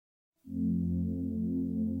Yeah,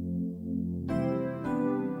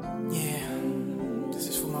 this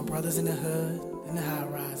is for my brothers in the hood, in the high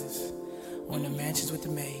rises, on the mansions with the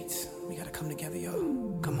maids. We gotta come together,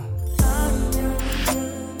 y'all. Come on.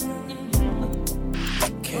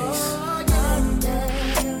 Case.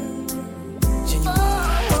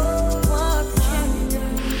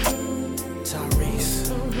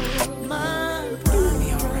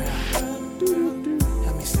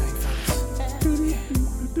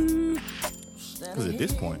 At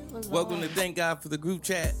this point, welcome to Thank God for the Group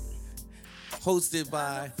Chat, hosted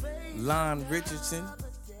by Lon Richardson,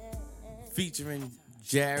 featuring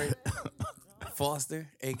Jared Foster,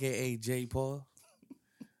 aka JPaul.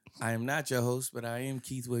 I am not your host, but I am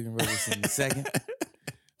Keith William Robertson II.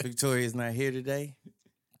 Victoria's not here today.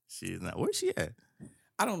 She is not. Where's she at?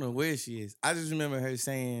 I don't know where she is. I just remember her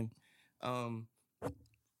saying,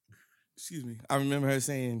 excuse me. I remember her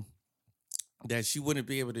saying that she wouldn't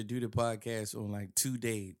be able to do the podcast on like 2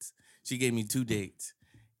 dates. She gave me 2 dates.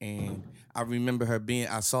 And I remember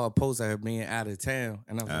I saw a post of her being out of town.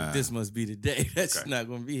 And I was like, this must be the day that she's not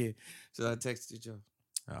going to be here. So I texted you.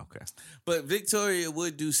 Okay. But Victoria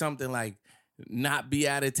would do something like not be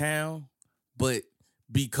out of town, but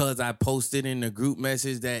because I posted in the group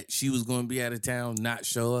message that she was going to be out of town, not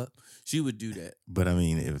show up, she would do that. But I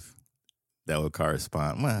mean, if that would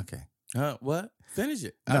correspond, well, okay. Huh? What? Finish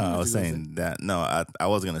it. No, I was saying that. No, I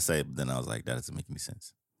was going to say, but then I was like, that doesn't make any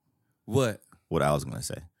sense. What? What I was going to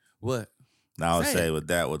say. What? Now I would say with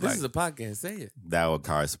that would this like. This is a podcast. Say it. That would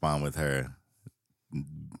correspond with her,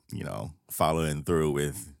 you know, following through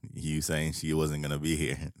with you saying she wasn't going to be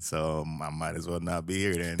here. So I might as well not be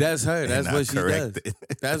here then. That's her. That's what she does.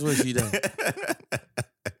 That's what she does.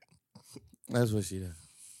 That's what she does.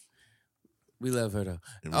 We love her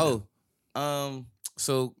though.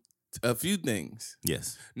 So a few things.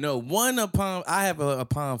 Yes. No, I have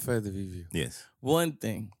upon further review. Yes. One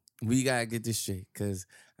thing, we got to get this straight, because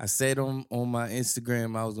I said on my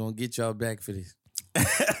Instagram I was going to get y'all back for this.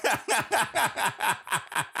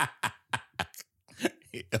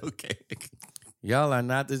 Okay. Y'all are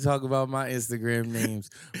not to talk about my Instagram names.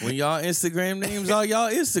 When y'all Instagram names are y'all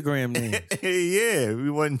Instagram names. Yeah, we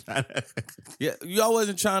wasn't trying to. Yeah, y'all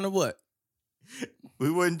wasn't trying to what? We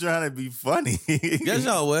wasn't trying to be funny. Yes,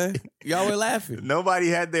 y'all were. Y'all were laughing. Nobody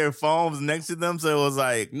had their phones next to them, so it was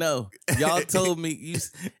like... No. Y'all told me...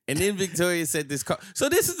 and then Victoria said this... So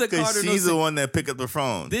this is the cardinal sin. She's the one that picked up the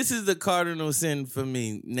phone. This is the cardinal sin for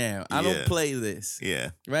me now. I don't play this.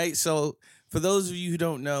 Yeah. Right? So for those of you who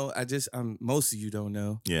don't know, most of you don't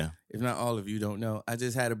know. Yeah. If not all of you don't know, I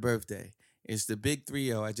just had a birthday. It's the big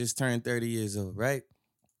 3-0. I just turned 30 years old, right?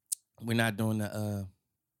 We're not doing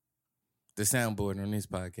the soundboard on this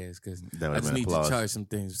podcast because I just need to charge some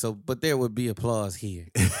things. So, but there would be applause here.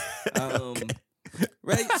 Okay.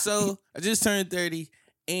 Right? So I just turned 30,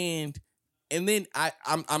 and then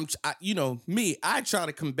I'm you know me, I try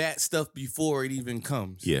to combat stuff before it even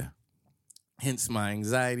comes. Yeah. Hence my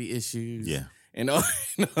anxiety issues. Yeah. And all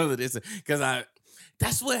of this, because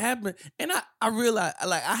that's what happened. And I realized,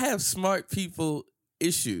 like, I have smart people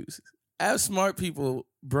issues. I have smart people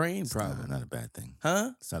brain problems. Not a bad thing.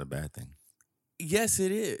 Huh? It's not a bad thing. Yes,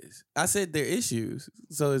 it is. I said they're issues,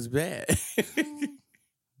 so it's bad.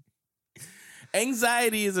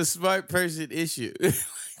 Anxiety is a smart person issue.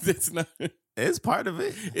 That's not. It's part of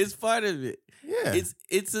it. It's part of it. Yeah.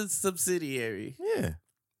 It's a subsidiary. Yeah.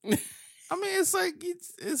 I mean, it's like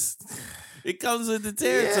it comes with the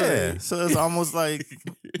territory. Yeah. So it's almost like,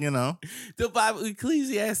 you know. The Bible,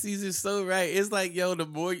 Ecclesiastes is so right. It's like, yo,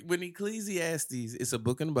 when Ecclesiastes, it's a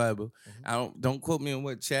book in the Bible. Mm-hmm. Don't quote me on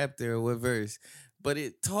what chapter or what verse, but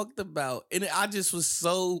it talked about, and I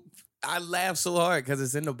laughed so hard because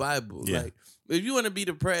it's in the Bible. Yeah. Like, if you want to be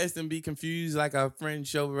depressed and be confused, like our friend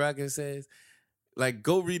Show Baraka says, like,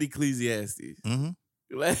 go read Ecclesiastes. Mm-hmm.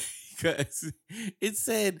 Like, because it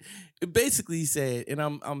basically said, and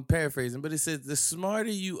I'm paraphrasing, but it says the smarter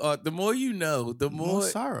you are, the more you know, the more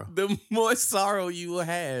sorrow. The more sorrow you will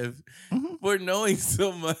have for knowing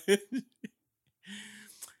so much.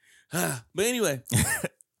 But anyway,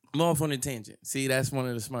 I'm off on a tangent. See, that's one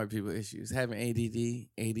of the smart people issues. Having ADD,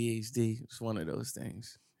 ADHD, it's one of those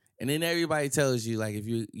things. And then everybody tells you, like, if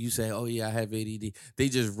you say, oh, yeah, I have ADD, they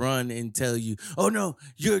just run and tell you, oh, no,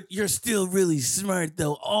 you're still really smart,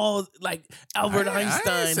 though. All, like, Albert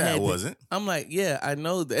Einstein I said I wasn't. I'm like, yeah, I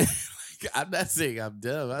know that. I'm not saying I'm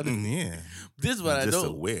dumb. Yeah. This is what I don't. Just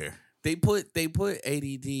aware. They put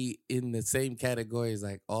ADD in the same category as,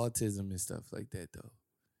 like, autism and stuff like that, though.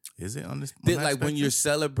 Is it on this? Like, when you're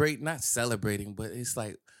not celebrating, but it's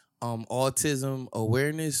like Autism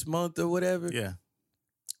Awareness Month or whatever. Yeah.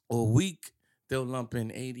 Or week, they'll lump in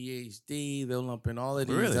ADHD. They'll lump in all of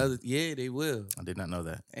these Really? other. Yeah, they will. I did not know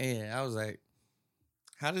that. And I was like,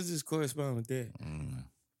 how does this correspond with that?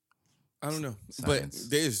 I don't know. Science. But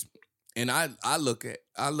there's, and I look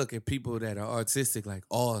at people that are artistic like,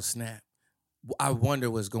 oh snap. I wonder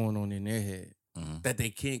what's going on in their head that they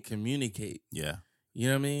can't communicate. Yeah. You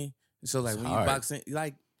know what I mean? So like It's when hard. you box in,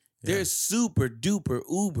 like they're super duper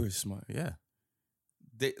uber smart. Yeah.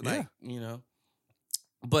 They like, you know.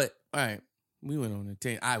 But all right, we went on a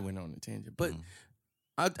tangent. I went on a tangent. But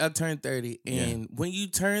I turned 30, and when you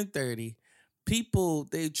turn 30, people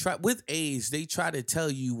they try to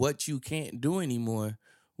tell you what you can't do anymore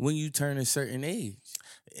when you turn a certain age.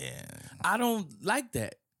 Yeah. I don't like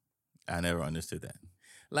that. I never understood that.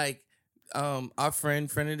 Like, our friend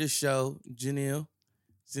of the show, Janelle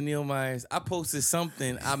Myers, I posted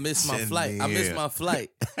something. I missed my flight.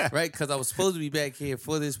 Right? Because I was supposed to be back here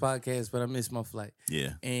for this podcast, but I missed my flight.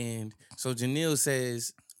 Yeah. And so Janelle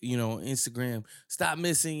says, you know, on Instagram, stop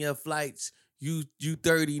missing your flights. You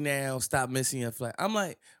 30 now, stop missing your flight. I'm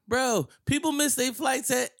like, bro, people miss their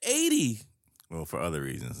flights at 80. Well, for other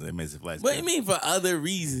reasons. They miss the flights. What do you mean for other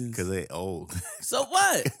reasons? Because they old. So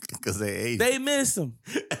what? Because they age. They miss them.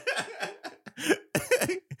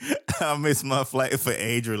 I miss my flight for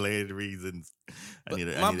age-related reasons.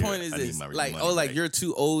 My point is this: like, oh, like you're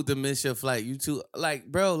too old to miss your flight. You too, like,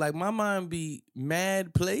 bro, like my mind be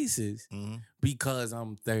mad places because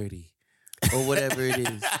I'm 30 or whatever it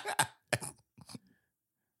is.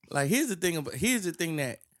 Like, here's the thing,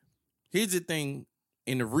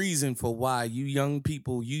 and the reason for why you young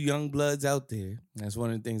people, you young bloods out there. That's one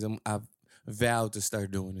of the things I've vowed to start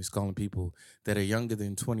doing is calling people that are younger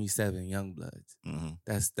than 27 young bloods.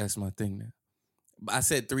 That's my thing now. I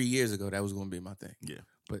said 3 years ago that was going to be my thing. Yeah.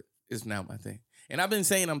 But it's now my thing. And I've been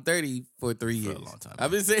saying I'm 30 for 3 years. For a long time.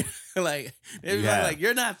 I've been saying, like, everybody's like,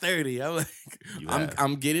 you're not 30. I'm like,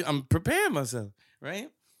 I'm preparing myself, right?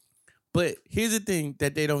 But here's the thing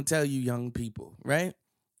that they don't tell you young people, right?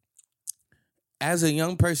 As a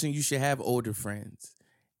young person, you should have older friends.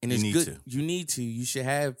 And it's good. You need to. You should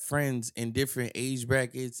have friends in different age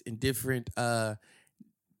brackets and different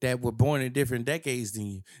that were born in different decades than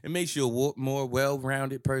you. It makes you a more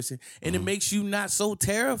well-rounded person, and it makes you not so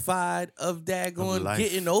terrified of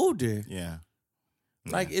getting older. Yeah.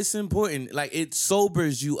 Like, it's important. Like, it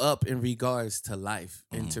sobers you up in regards to life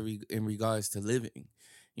and in regards to living.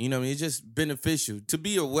 You know what I mean? It's just beneficial. To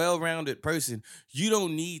be a well-rounded person, you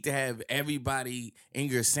don't need to have everybody in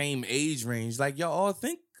your same age range. Like, y'all all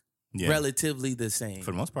think relatively the same.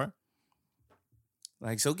 For the most part.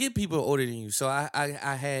 Like, so get people older than you. So I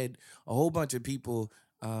had a whole bunch of people,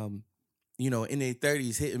 you know, in their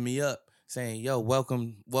 30s hitting me up saying, yo,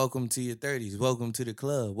 welcome to your 30s. Welcome to the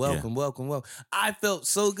club. Welcome. I felt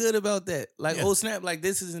so good about that. Like, oh, snap, like,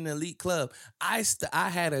 this is an elite club. I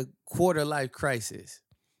had a quarter life crisis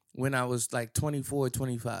when I was like 24,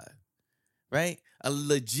 25, right? A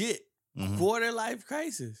legit quarter life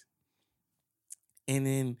crisis. And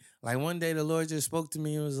then, like, one day the Lord just spoke to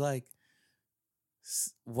me and was like,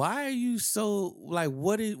 why are you so, like,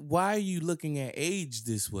 why are you looking at age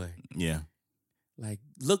this way? Yeah. Like,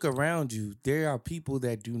 look around you. There are people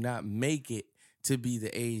that do not make it to be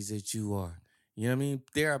the age that you are. You know what I mean?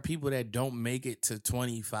 There are people that don't make it to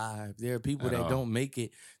 25. There are people that don't make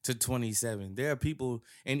it to 27. There are people,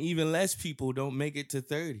 and even less people don't make it to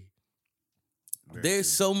 30. There's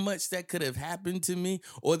so much that could have happened to me,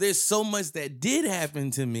 or there's so much that did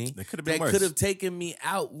happen to me that could have taken me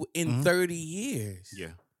out in 30 years.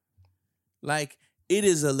 Yeah. Like, it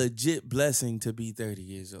is a legit blessing to be 30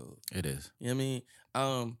 years old. It is. You know what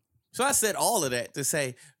I mean? So I said all of that to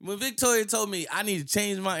say, when Victoria told me I need to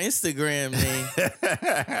change my Instagram name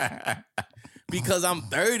because I'm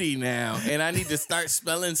 30 now and I need to start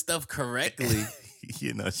spelling stuff correctly.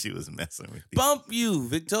 You know she was messing with you. Bump you,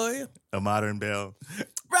 Victoria. A modern belle.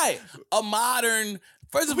 Right. A modern.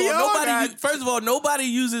 First of all, nobody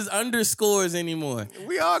uses underscores anymore.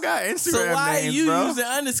 We all got Instagram names, so why names, are you bro? using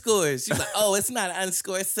underscores? She's like, oh, it's not an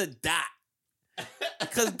underscore, it's a dot.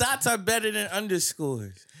 Because dots are better than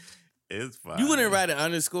underscores. It's fine. You wouldn't write an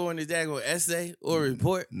underscore in the daggone essay or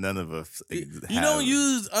report. None of us. You don't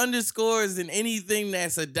use underscores in anything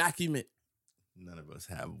that's a document. None of us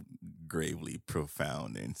have gravely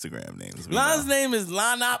profound Instagram names. Lon's name is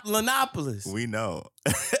Lonopolis. We know.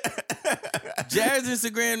 Jared's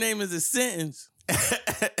Instagram name is a sentence.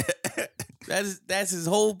 That's his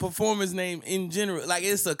whole performance name in general. Like,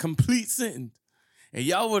 it's a complete sentence. And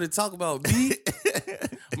y'all want to talk about me?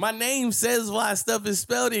 My name says why stuff is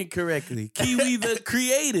spelled incorrectly. Kiwi the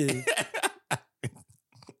creative.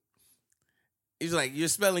 He's like, you're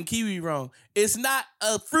spelling kiwi wrong. It's not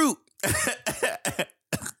a fruit.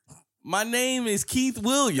 My name is Keith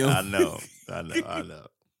William. I know.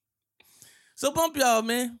 So bump y'all,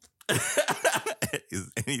 man.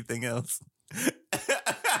 Is anything else?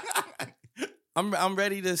 I'm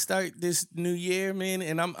ready to start this new year, man,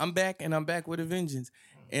 and I'm back with a vengeance.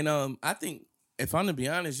 And I think if I'm to be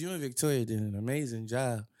honest, you and Victoria did an amazing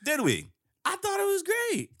job. Did we? I thought it was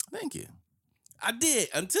great. Thank you. I did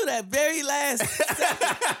until that very last second.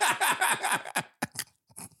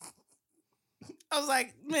 I was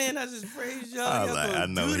like, man, I just praise y'all. I was like, I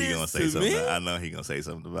know he gonna say something. Me? I know he gonna say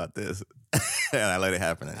something about this, and I let it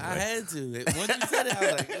happen. Anyway. I had to. Once you said it, I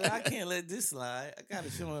was like, well, I can't let this slide. I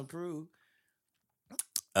gotta show and prove.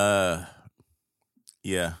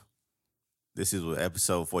 Yeah. This is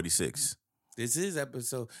episode 46. This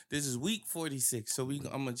is week 46. So I'm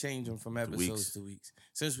gonna change them from episodes to weeks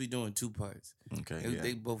since we're doing 2 parts. Okay,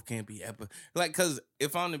 They both can't be cause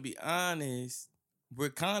if I'm to be honest, we're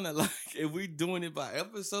kind of like if we're doing it by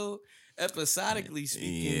episodically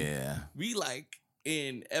speaking. Yeah, we like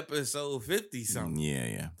in episode 50 something.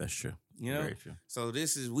 Yeah, that's true. You know, very true. So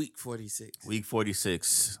this is week 46. Week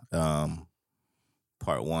 46,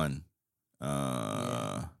 part 1.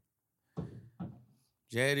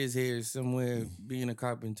 Jad is here somewhere being a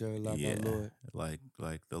carpenter like our Lord.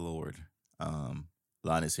 Like the Lord.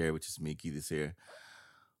 Lon is here, which is me. Keith is here,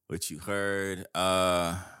 which you heard.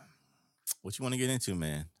 What you want to get into,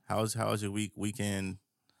 man? How's your weekend?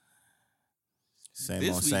 Same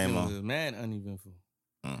old. Was mad uneventful.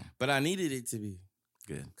 But I needed it to be.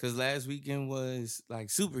 Good. Because last weekend was like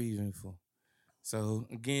super eventful. So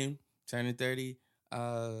again, turning 30,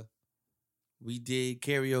 we did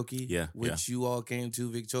karaoke, which you all came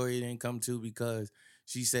to. Victoria didn't come to because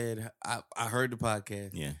she said, I heard the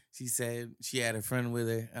podcast. Yeah. She said she had a friend with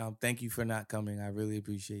her. Thank you for not coming. I really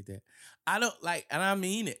appreciate that. I don't and I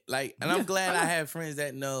mean it. And I'm glad I have friends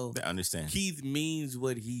that know. That understand. Keith means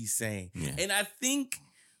what he's saying. Yeah. And I think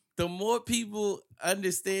the more people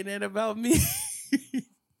understand that about me,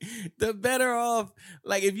 the better off.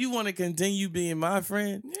 If you want to continue being my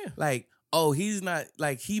friend, he's not,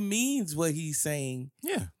 he means what he's saying.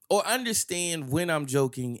 Yeah. Or understand when I'm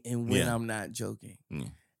joking and when I'm not joking. Yeah.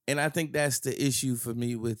 And I think that's the issue for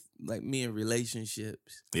me with, me in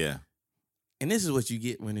relationships. Yeah. And this is what you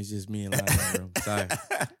get when it's just me and Lon in the room. Sorry.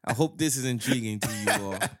 I hope this is intriguing to you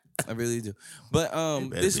all. I really do. But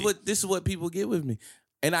this is what people get with me.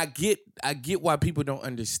 And I get why people don't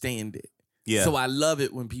understand it. Yeah. So I love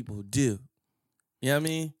it when people do. You know what I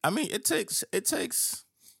mean? I mean, it takes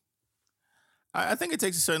I think it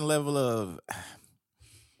takes a certain level of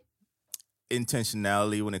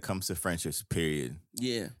intentionality when it comes to friendships, period.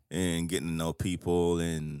 Yeah. And getting to know people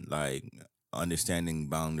and understanding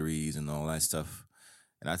boundaries and all that stuff.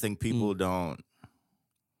 And I think people don't.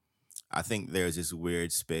 I think there's this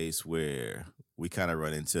weird space where we kind of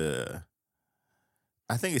run into.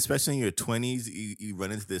 I think especially in your 20s, you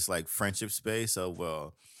run into this friendship space of,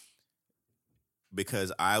 well,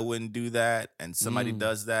 because I wouldn't do that and somebody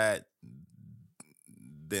does that,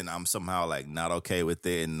 then I'm somehow not okay with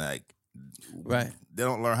it. And right. They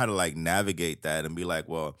don't learn how to navigate that and be like,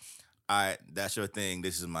 well, that's your thing.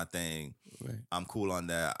 This is my thing. Right. I'm cool on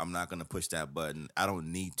that. I'm not going to push that button. I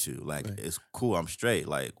don't need to. Right. It's cool. I'm straight.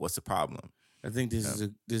 What's the problem? I think this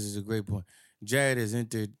is a great point. Jared has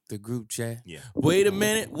entered the group chat. Yeah. Wait a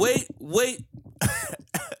minute. Wait. Wait.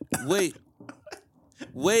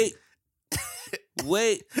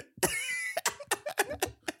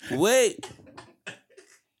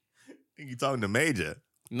 You talking to Major?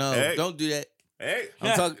 No, hey. Don't do that. Hey,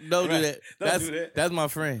 I'm talking. Don't do that. Don't do that. That's my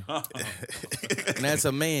friend. And that's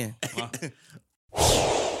a man.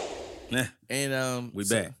 And we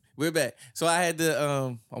back. We're back. So I had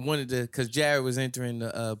to. I wanted to because Jared was entering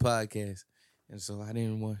the podcast, and so I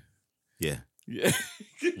didn't want. Yeah. Yeah.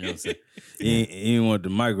 You know what I'm saying? You didn't want the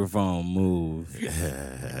microphone move. You're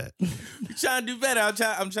trying to do better.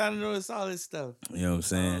 I'm trying to know the solid stuff. You know what I'm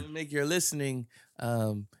saying? Make your listening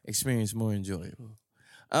experience more enjoyable.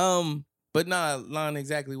 But nah, Lon,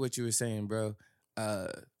 exactly what you were saying, bro.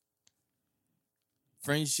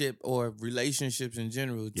 Friendship or relationships in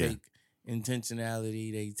general take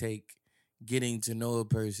intentionality. They take getting to know a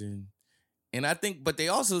person. And I think, but they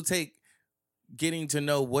also take getting to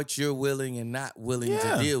know what you're willing and not willing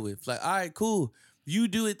to deal with. All right, cool. You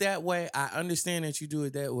do it that way. I understand that you do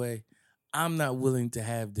it that way. I'm not willing to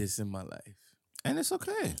have this in my life. And it's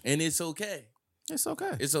okay. It's okay. It's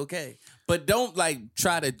okay. It's okay. But don't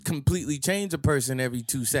try to completely change a person every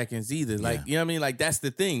 2 seconds either. You know what I mean? That's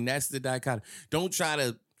the thing. That's the dichotomy. Don't try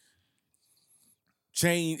to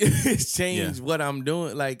change what I'm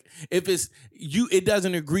doing. Like if it's you, it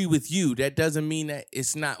doesn't agree with you. That doesn't mean that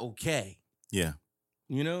it's not okay. Yeah.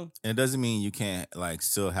 You know? And it doesn't mean you can't like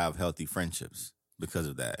still have healthy friendships because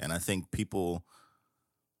of that. And I think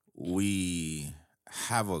we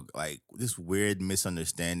have this weird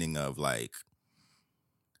misunderstanding of like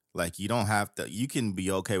you don't have to, you can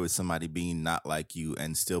be okay with somebody being not like you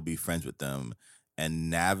and still be friends with them and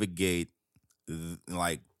navigate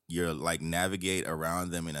navigate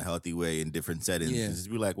around them in a healthy way in different settings. Yeah. Just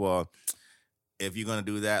be like, well, if you're gonna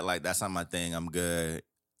do that, like that's not my thing. I'm good.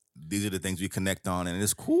 These are the things we connect on, and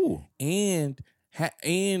it's cool. And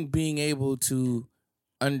being able to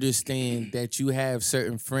understand that you have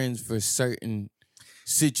certain friends for certain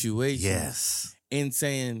situations. Yes. And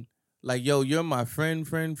saying like, yo, you're my friend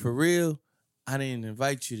for real. I didn't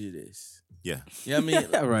invite you to this. Yeah. You know what I mean?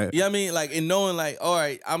 Yeah, right. You know what I mean? Like, and knowing like, all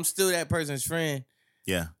right, I'm still that person's friend.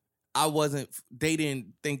 Yeah. They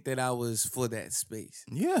didn't think that I was for that space.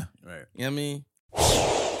 Yeah. Right. You know what I mean?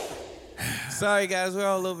 Sorry, guys. We're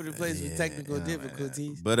all over the place with technical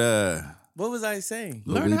difficulties. But What was I saying?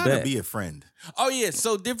 learn how to back. be a friend. Oh, yeah.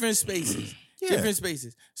 So different spaces. Yeah. Different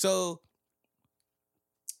spaces. So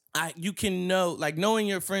you can know, like knowing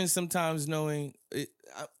your friends sometimes knowing.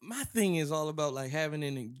 My thing is all about like having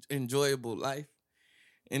an enjoyable life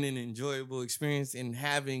and an enjoyable experience and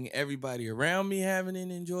having everybody around me having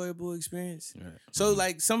an enjoyable experience. Right. So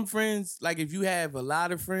like some friends, like if you have a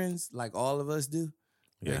lot of friends, like all of us do.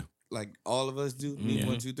 Yeah. Like all of us do. Me, Yeah.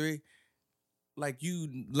 1, 2, 3. Like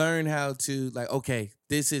you learn how to like, okay,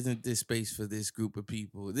 this isn't this space for this group of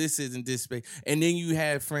people. This isn't this space. And then you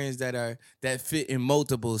have friends that fit in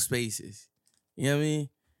multiple spaces. You know what I mean?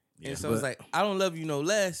 Yeah. And so it's like, I don't love you no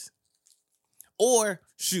less. Or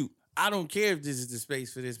shoot, I don't care if this is the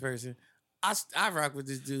space for this person. I rock with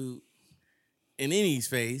this dude in any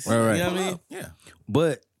space. Right. You know what I mean? Yeah.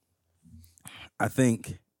 But I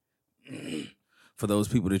think for those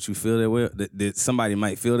people that you feel that way, that somebody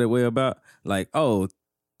might feel that way about, like, oh,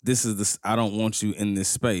 this is this. I don't want you in this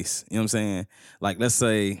space. You know what I'm saying? Like, let's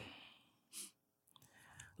say,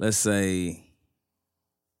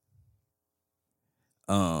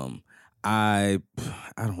 I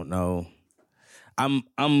don't know.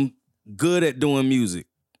 I'm good at doing music.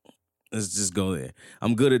 Let's just go there.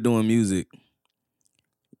 I'm good at doing music.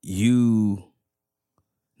 You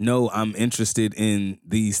know I'm interested in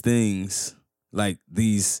these things, like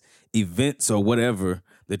these events or whatever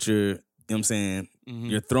that you're, you know what I'm saying,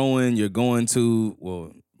 you're throwing, you're going to,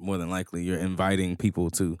 well, more than likely, you're inviting people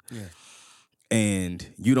to. Yeah. And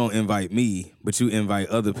you don't invite me, but you invite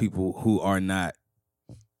other people who are not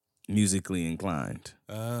musically inclined.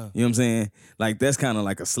 You know what I'm saying? Like, that's kind of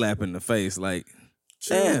like a slap in the face. Like,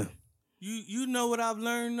 damn. You know what I've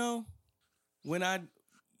learned though?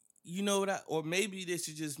 Or maybe this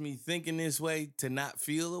is just me thinking this way to not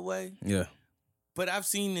feel a way. Yeah. But I've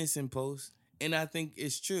seen this in posts, and I think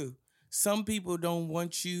it's true. Some people don't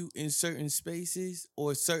want you in certain spaces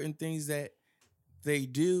or certain things that they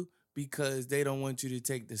do because they don't want you to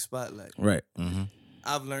take the spotlight. Right. Mm-hmm.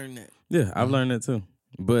 I've learned that. Yeah, I've learned that too.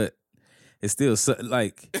 But it's still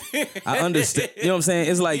like, I understand. You know what I'm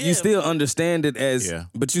saying? It's like you still understand it as,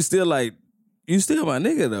 but you still like, you still my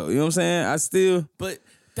nigga though. You know what I'm saying? But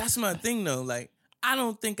that's my thing though. Like, I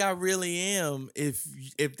don't think I really am if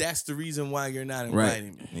that's the reason why you're not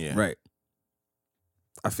inviting me. Yeah. Right.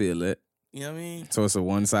 I feel that. You know what I mean? So it's a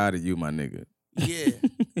one side of you, my nigga. Yeah. You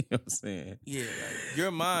know what I'm saying? Yeah. Like,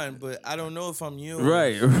 you're mine, but I don't know if I'm you.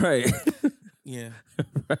 Right. Yeah.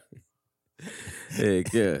 Right.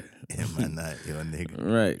 Heck yeah. Am I not your nigga?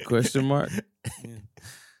 Right. Question mark? Yeah.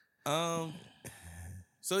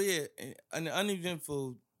 So yeah, an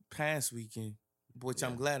uneventful past weekend, which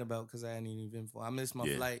I'm glad about because I hadn't even eventful. I missed my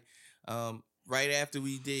flight. Right after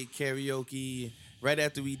we did karaoke, right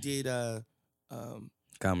after we did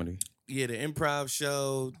comedy. Yeah, the improv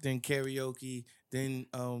show, then karaoke, then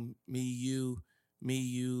me, you,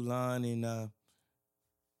 Lon, and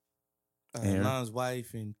Lon's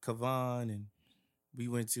wife and Kavan, and we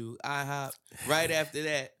went to IHOP. Right after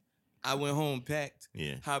that, I went home packed,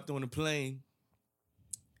 hopped on a plane,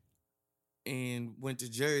 and went to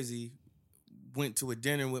Jersey, went to a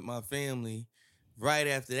dinner with my family. Right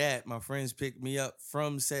after that, my friends picked me up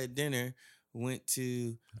from said dinner, went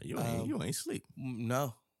to... You ain't sleep.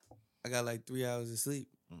 No. I got like 3 hours of sleep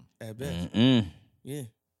at best. Yeah.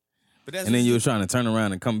 But that's and then you were trying to turn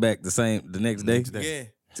around and come back the next day? Yeah.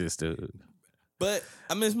 Just But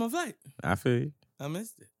I missed my flight. I feel you. I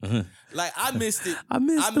missed it. Like I missed it. I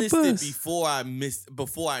missed the it bus.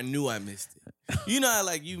 before I knew I missed it. You know how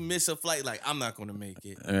like you miss a flight, like I'm not gonna make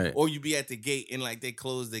it, Right. or you be at the gate and like they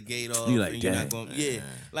close the gate off. You like, and you're dang. not gonna, yeah.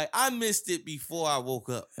 Like I missed it before I woke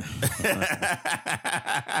up.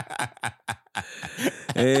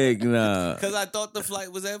 Heck no. Because I thought the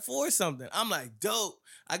flight was at 4 something. I'm like, dope.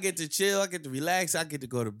 I get to chill. I get to relax. I get to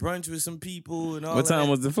go to brunch with some people and all What time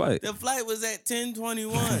that. was the flight? The flight was at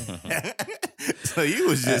 10:21. So you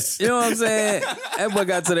was just You know what I'm saying? That boy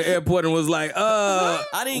got to the airport and was like,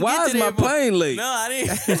 I didn't why get to is the my airport. plane late? No, I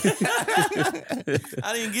didn't.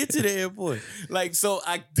 I didn't get to the airport. Like, so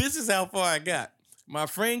this is how far I got. My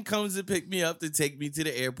friend comes to pick me up to take me to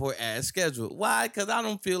the airport as scheduled. Why? Because I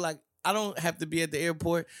don't feel like I don't have to be at the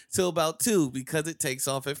airport till about 2 because it takes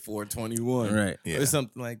off at 4:21. Right. Or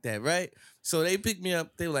something like that, right? So they pick me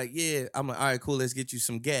up. They were like, yeah. I'm like, all right, cool. Let's get you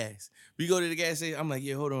some gas. We go to the gas station. I'm like,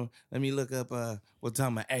 yeah, hold on. Let me look up what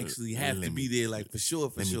time I actually have to be there, like for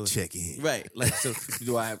sure. let me check in. Right. Like, so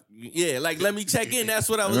do I have, like, let me check in. That's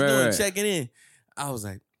what I was doing, Right. checking in. I was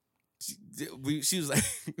like, she was like,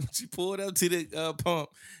 she pulled up to the pump.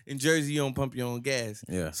 In Jersey, you don't pump your own gas.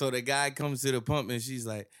 Yeah. So the guy comes to the pump and she's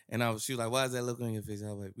like, she was like, why is that look on your face?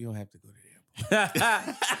 I was like, we don't have to go to the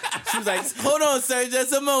airport. She was like, hold on, sir,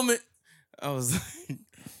 just a moment. I was like,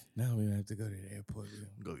 no, we don't have to go to the airport.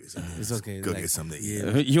 Go get something. It's okay. Go like, get something to eat.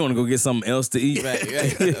 yeah. You want to go get something else to eat? Right. I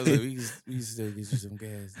was like, we can still get you some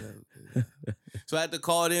gas, though. So I had to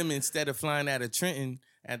call them instead of flying out of Trenton,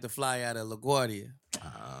 I had to fly out of LaGuardia.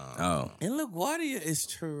 Oh. And LaGuardia is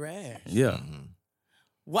trash. Yeah.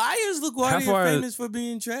 Why is How LaGuardia far- famous for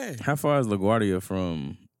being trash? How far is LaGuardia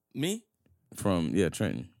from Me?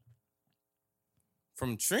 Trenton?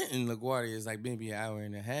 From Trenton, LaGuardia is like maybe an hour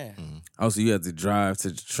and a half. Oh, so you have to drive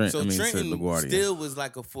to Trenton. So Trenton to LaGuardia. still was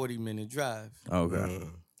like a 40-minute drive. Okay.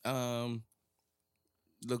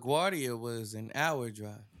 LaGuardia was an hour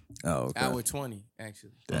drive. Oh, okay. Hour 20,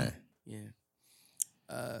 actually. Dang.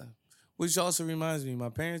 Yeah. Which also reminds me, my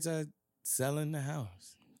parents are selling the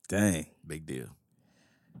house. Dang. Big deal.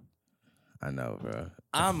 I know, bro.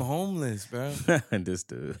 I'm homeless, bro. This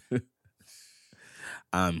dude.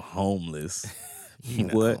 I'm homeless. You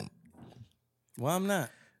know, What? Well, I'm not.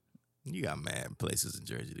 You got mad places in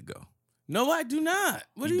Jersey to go. No, I do not.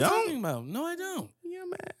 What are You you don't? talking about? No, I don't. Yeah,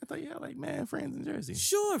 man. I thought you had like mad friends in Jersey.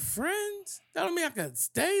 Sure, friends. That don't mean I can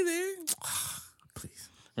stay there. Please.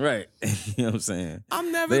 Right. You know what I'm saying?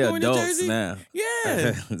 I'm never They going to adults Jersey. now.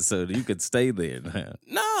 Yeah. So you could stay there now.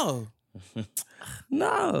 No.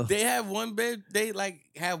 No. They have one bed. They like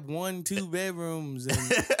have 2 bedrooms. And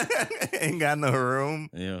Ain't got no room.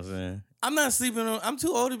 You know what I'm saying? I'm not sleeping on. I'm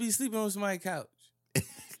too old to be sleeping on somebody's couch.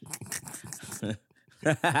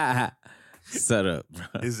 Shut up, bro.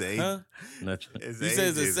 It's age. Huh? Nothing. It's You said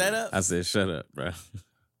it's a ageism. setup? I said shut up, bro.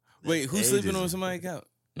 Wait, who's sleeping on ageism. somebody's couch?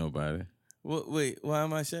 Nobody. Wait, why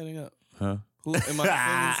am I shutting up? Huh? Who am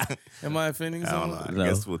I offending? Am I offending I don't someone? know. I No.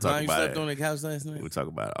 guess we'll talk Nah, you about slept it. on the couch last night? We'll talk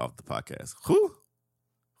about it off the podcast. Who?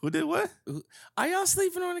 Who did what? Are y'all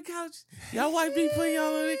sleeping on the couch? Y'all white people putting y'all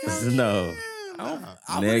on the couch? No.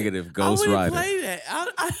 I Negative I Ghost wouldn't Rider. play that.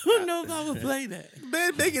 I don't know if I would play that.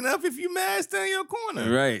 Bed big enough if you mad, stay in your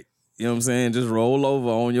corner. Right. You know what I'm saying? Just roll over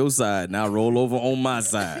on your side. Now roll over on my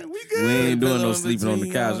side. We good. We ain't doing Pillow no in sleeping on the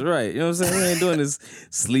between couch. y'all. Right. You know what I'm saying? We ain't doing this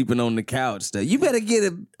sleeping on the couch stuff. You better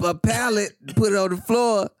get a pallet, put it on the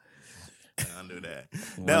floor. I'll do that.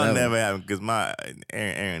 Whatever. That'll never happen because my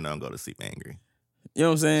Aaron don't go to sleep angry. You know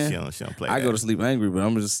what I'm saying? She don't play I that. go to sleep angry, but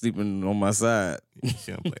I'm just sleeping on my side.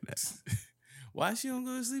 She don't play that. Why she don't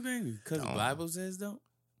go to sleep angry? Because the Don't. Bible says don't?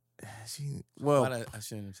 Well, I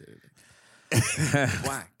shouldn't have said that.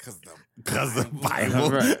 Why? because the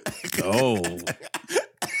Bible. Right. Oh.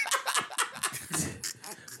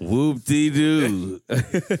 Whoop-de-doo.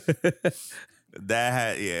 That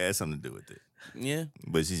had it had something to do with it. Yeah.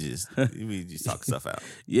 But we just talk stuff out.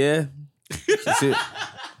 Yeah.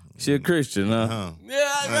 She a Christian, huh?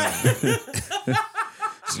 Yeah,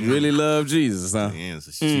 She really love Jesus, huh? Yeah,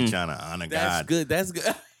 so she trying to honor that's God. good. That's good.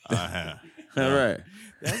 Uh-huh. All right.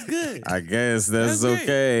 That's good. I guess that's That's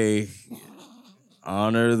okay.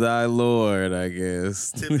 Honor thy Lord, I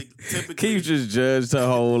guess. Typically, Keith just judged her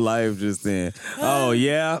whole life just then. Oh,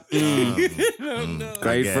 yeah?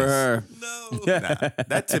 Great guess. for her. nah,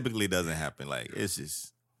 that typically doesn't happen. Like, it's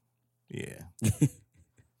just, yeah.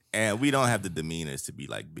 And we don't have the demeanors to be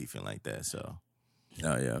like beefing like that. So,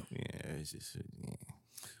 Oh, yeah. yeah, it's just, yeah,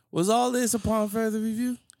 Was all this upon further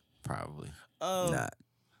review? probably. Not.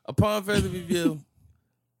 Upon further review,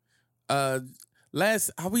 are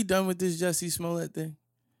we done with this Jussie Smollett thing?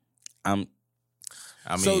 I mean,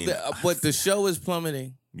 But the show is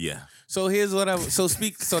plummeting. yeah. So here's what so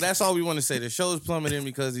that's all we want to say. The show is plummeting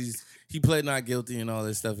because he pled not guilty and all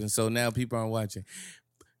this stuff, and so now people aren't watching.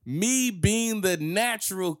 Me being the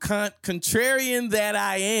natural contrarian that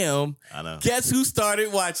I am, I know. guess who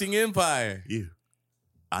started watching Empire? You.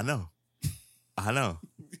 I know.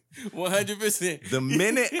 100%. The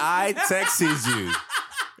minute I texted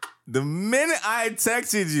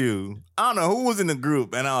you, I don't know who was in the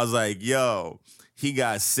group, and I was like, yo, he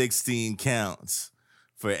got 16 counts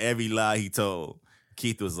for every lie he told.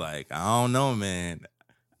 Keith was like, I don't know, man.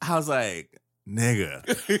 I was like, nigga.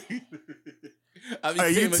 Are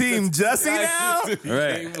you team Jussie now?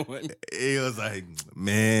 Right. He was like,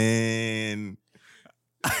 man.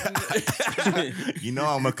 You know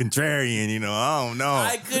I'm a contrarian, I don't know.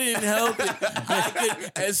 I couldn't help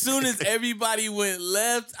it. As soon as everybody went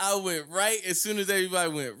left, I went right. As soon as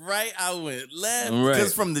everybody went right, I went left.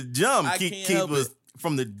 Because from the jump, Keith was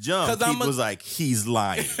like, he's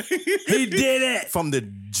lying. He did it. From the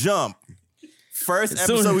jump. First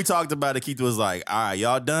episode we talked about it, Keith was like, all right,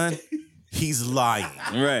 y'all done? He's lying.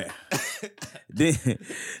 Right. then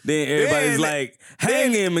everybody's like,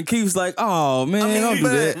 hang him, and Keith's like, oh man, don't do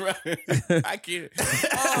that. Right. I can't.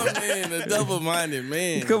 Oh man, a double-minded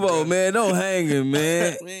man. Come on, man, don't hang him,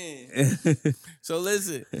 man. So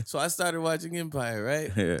listen. So I started watching Empire, right?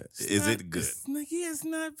 Yeah. Is it good? It's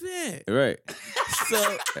not bad. Right.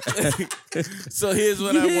 So here's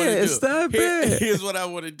what I want to do. It's not bad. Here's what I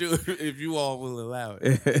want to do, if you all will allow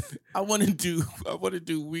it. I want to do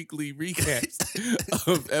weekly recaps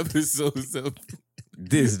of episodes of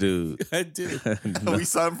this dude. I do. No. We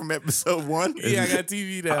saw him from episode 1? Yeah, I got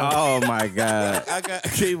TV now. Oh my God. I got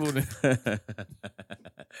cable now.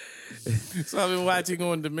 So I've been watching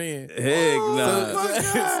on demand. Heck nah.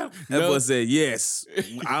 God. That boy said, yes,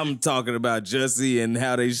 I'm talking about Jussie and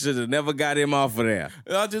how they should have never got him off of there.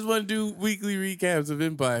 I just want to do weekly recaps of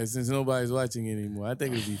Empire since nobody's watching anymore. I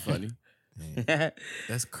think it'd be funny.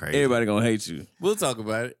 That's crazy. Everybody gonna hate you. We'll talk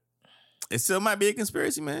about it. It still might be a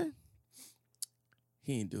conspiracy, man.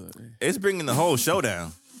 He ain't doing it, man. It's bringing the whole show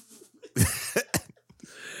down.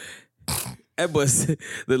 That boy said,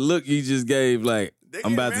 the look you just gave, like,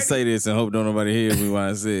 I'm about to say this and hope don't nobody hear me when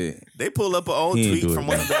I say it. They pull up an old tweet from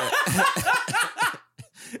one of their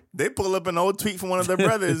They pull up an old tweet from one of their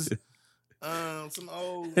brothers. Some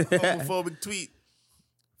old homophobic tweet.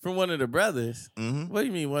 From one of the brothers? Mm-hmm. What do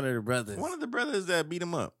you mean one of the brothers? One of the brothers that beat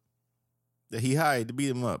him up. That he hired to beat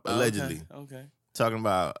him up, allegedly. Okay. Talking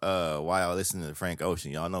about why y'all listening to Frank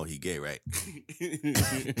Ocean. Y'all know he gay, right?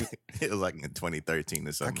 It was like in 2013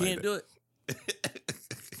 or something. I can't do it.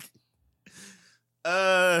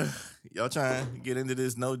 Y'all trying to get into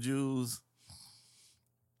this No Jews?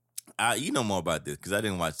 You know more about this because I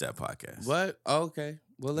didn't watch that podcast. What? Okay.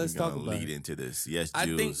 Well, let's talk about lead it. into this. Yes,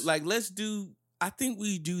 Jews. I think I think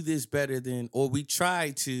we do this better than, or we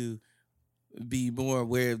try to be more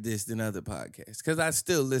aware of this than other podcasts. Because I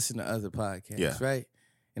still listen to other podcasts, right?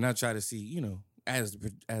 And I try to see, as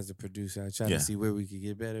the producer, I try to see where we could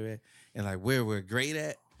get better at and like where we're great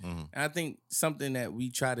at. Mm-hmm. And I think something that we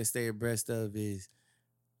try to stay abreast of is,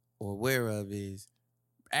 or aware of is,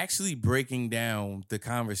 actually breaking down the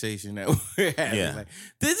conversation that we're having. Yeah. Like,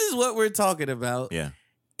 this is what we're talking about. Yeah.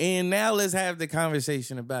 And now let's have the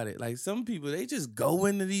conversation about it. Like some people, they just go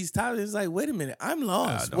into these topics. It's like, wait a minute, I'm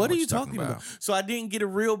lost. What are you talking about? So I didn't get a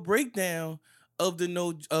real breakdown of the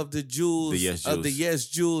Yes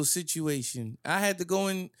Jules situation. I had to go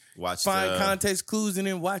and find context clues and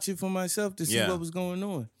then watch it for myself to see what was going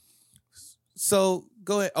on. So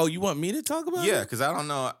go ahead. Oh, you want me to talk about it? Yeah, because I don't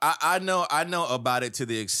know. I know about it to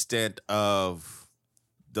the extent of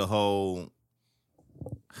the whole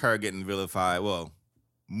her getting vilified. Well,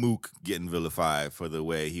 Mook getting vilified for the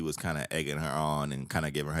way he was kind of egging her on and kind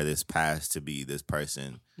of giving her this pass to be this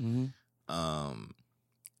person. Mm-hmm.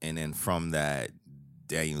 And then from that,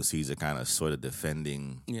 Daniel Caesar kind of sort of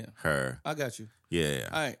defending her. I got you. Yeah.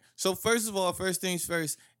 All right. So first of all, first things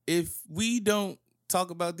first, if we don't talk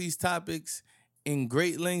about these topics in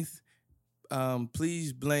great length,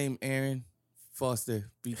 please blame Aaron Foster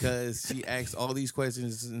because she asked all these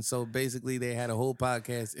questions, and so basically they had a whole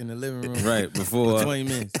podcast in the living room right before 20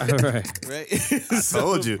 minutes. right. I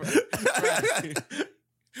told you. Right.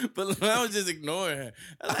 But I was just ignoring her.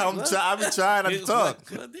 I've been trying not to talk.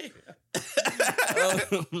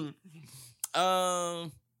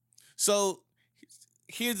 So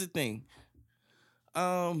here's the thing.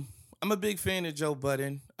 I'm a big fan of Joe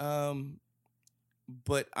Budden.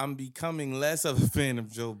 But I'm becoming less of a fan of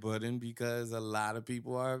Joe Budden because a lot of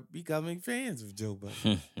people are becoming fans of Joe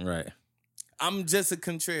Budden. Right. I'm just a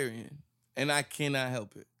contrarian, and I cannot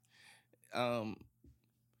help it. So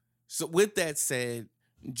with that said,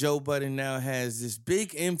 Joe Budden now has this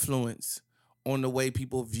big influence on the way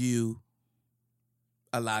people view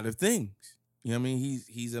a lot of things. You know what I mean?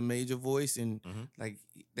 He's a major voice, and like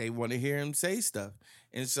they want to hear him say stuff.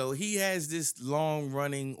 And so he has this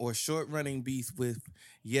long-running or short-running beef with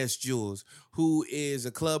Yes Jules, who is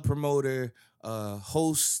a club promoter,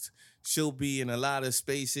 host. She'll be in a lot of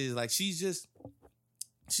spaces. Like she's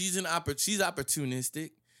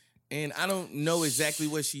opportunistic. And I don't know exactly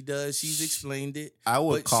what she does. She's explained it. I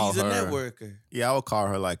would call she's her a networker. Yeah, I would call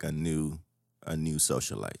her like a new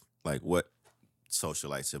socialite. Like what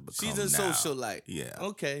socialites have become. She's a now. socialite. Yeah.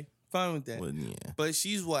 Okay, fine with that. Well, yeah. But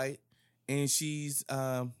she's white, and she's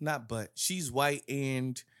she's white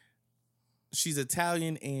and she's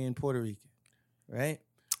Italian and Puerto Rican, right?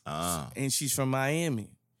 And she's from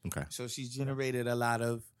Miami. Okay. So she's generated a lot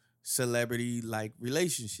of celebrity like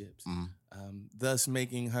relationships, thus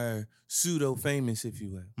making her pseudo famous, if you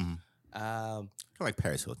will. Kind of like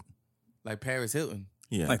Paris Hilton. Like Paris Hilton.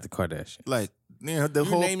 Yeah, like the Kardashians. Like the You're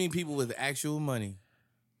whole naming people with actual money.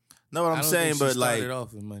 No, what I'm saying, but like started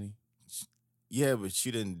off with money. Yeah, but she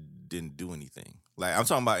didn't do anything. Like I'm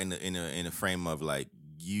talking about in a frame of like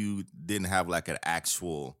you didn't have like an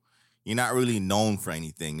actual. You're not really known for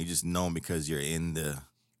anything. You're just known because you're in the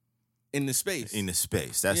space. In the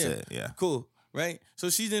space. That's it. Yeah. Cool. Right? So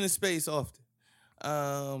she's in the space often.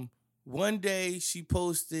 One day she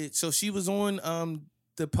posted, so she was on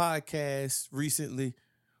the podcast recently.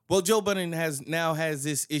 Well, Joe Budden has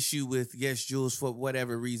this issue with Yes Jules for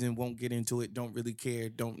whatever reason. Won't get into it. Don't really care.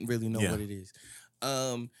 Don't really know what it is.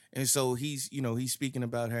 And so he's speaking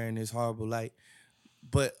about her in this horrible light.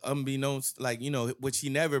 But unbeknownst, like, which he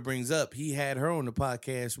never brings up, he had her on the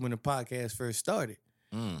podcast when the podcast first started.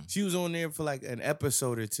 She was on there for like an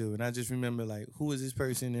episode or two, and I just remember like, who is this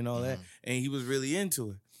person and all that, and he was really into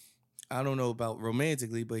it. I don't know about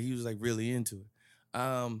romantically, but he was like really into it.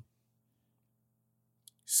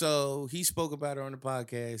 So he spoke about her on the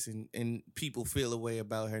podcast, and people feel a way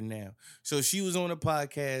about her now. So she was on a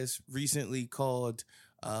podcast recently called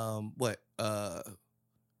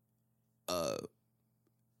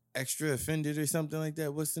Extra Offended or something like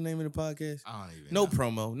that. What's the name of the podcast? I don't even know.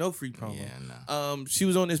 Promo, no free promo. Yeah, no. She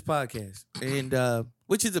was on this podcast, and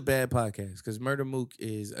which is a bad podcast because Murder Mook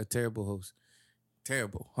is a terrible host.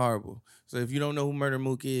 Terrible, horrible. So if you don't know who Murder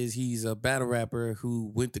Mook is, he's a battle rapper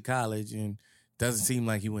who went to college and doesn't seem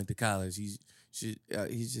like he went to college. He's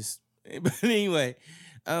just. But anyway,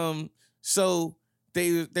 so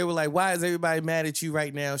they were like, "Why is everybody mad at you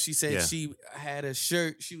right now?" She said she had a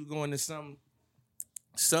shirt. She was going to some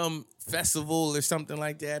festival or something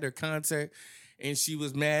like that, or concert, and she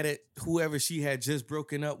was mad at whoever she had just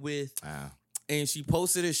broken up with. And she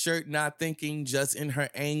posted a shirt, not thinking, just in her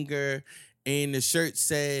anger, and the shirt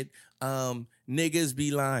said, "Niggas be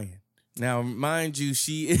lying." Now, mind you,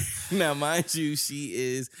 she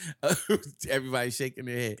is everybody shaking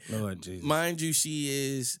their head. Lord Jesus. Mind you,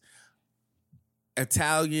 she is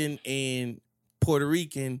Italian and Puerto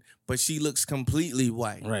Rican, but she looks completely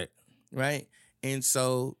white. Right? And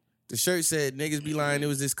so the shirt said, "Niggas be lying." It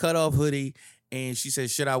was this cutoff hoodie. And she said,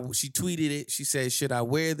 she tweeted it. She said, "Should I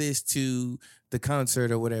wear this to the concert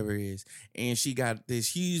or whatever it is?" And she got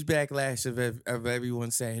this huge backlash of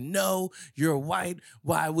everyone saying, "No, you're white.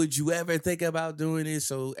 Why would you ever think about doing this?"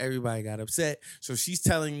 So everybody got upset. So she's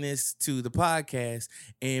telling this to the podcast,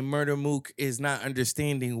 and Murder Mook is not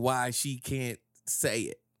understanding why she can't say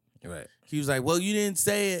it. Right. He was like, "Well, you didn't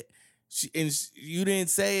say it. You didn't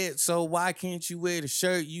say it, so why can't you wear the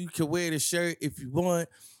shirt? You can wear the shirt if you want.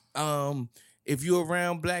 If you're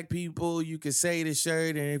around black people, you can say the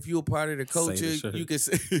shirt, and if you're a part of the culture, you can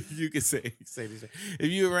say the shirt.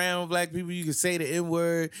 If you're around black people, you can say the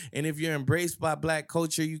N-word, and if you're embraced by black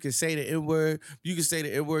culture, you can say the N-word. You can say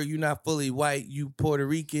the N-word. You're not fully white. You Puerto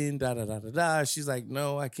Rican. Da da da da da." She's like,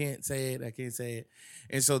 "No, I can't say it. I can't say it."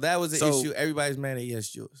 And so that was the issue. Everybody's mad at Yes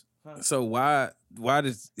Jules. So why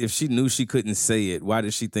did, if she knew she couldn't say it, why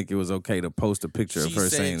did she think it was okay to post a picture of her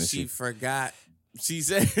saying that she forgot? She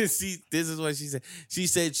said, this is what she said. She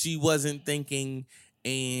said she wasn't thinking,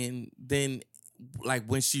 and then, like,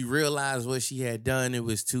 when she realized what she had done, it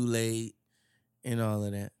was too late, and all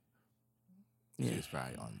of that. Yeah. She was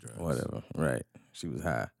probably on drugs. Whatever. Right. She was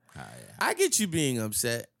high. Yeah. I get you being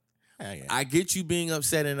upset. I get you being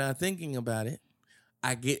upset and not thinking about it.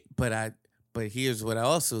 But here's what I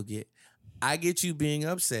also get. I get you being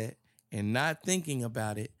upset and not thinking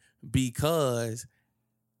about it because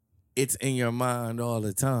it's in your mind all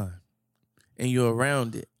the time. And you're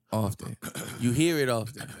around it often. You hear it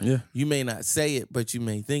often. Yeah. You may not say it, but you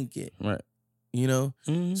may think it. Right. You know?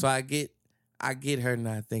 Mm-hmm. So I get her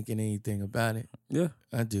not thinking anything about it. Yeah.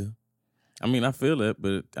 I do. I mean, I feel it,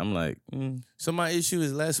 but I'm like... So my issue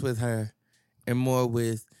is less with her and more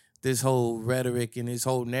with this whole rhetoric and this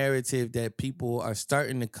whole narrative that people are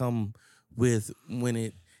starting to come with when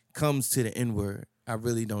it comes to the N-word. I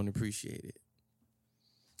really don't appreciate it.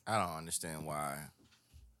 I don't understand why.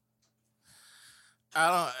 I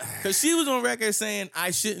don't. Because she was on record saying,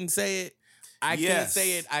 I shouldn't say it. I can't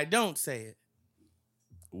say it. I don't say it.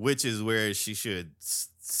 Which is where she should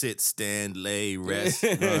sit, stand, lay, rest,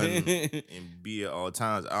 run, and be at all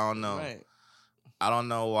times. I don't know. Right. I don't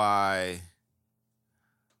know why.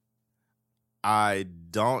 I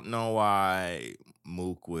don't know why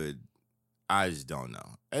Mook would. I just don't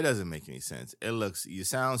know. It doesn't make any sense. You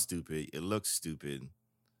sound stupid. It looks stupid.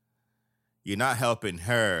 You're not helping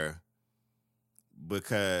her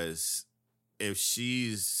because if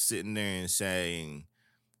she's sitting there and saying,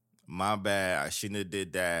 my bad, I shouldn't have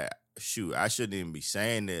did that. Shoot, I shouldn't even be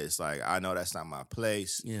saying this. Like, I know that's not my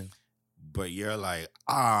place. Yeah. But you're like,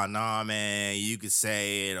 oh, no, man, you could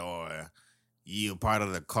say it, or you're part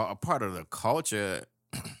of the culture.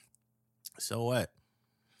 So what?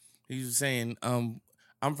 He was saying, I'm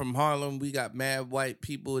from Harlem. We got mad white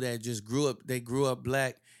people that just grew up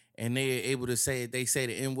black, and they're able to say it. They say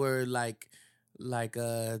the N-word like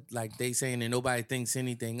they saying that nobody thinks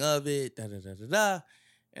anything of it. Da da da da da.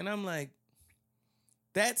 And I'm like,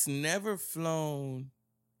 that's never flown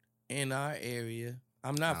in our area.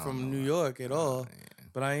 I'm not from New York at all,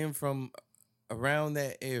 but I am from around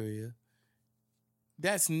that area.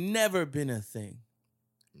 That's never been a thing.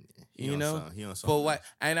 You know, but what?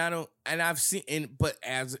 And I've seen, but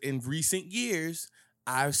as in recent years,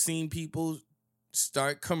 I've seen people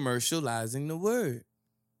start commercializing the word.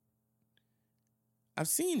 I've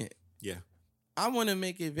seen it. Yeah. I want to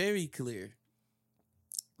make it very clear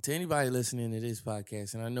to anybody listening to this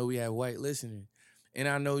podcast, and I know we have white listeners, and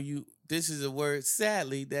I know this is a word,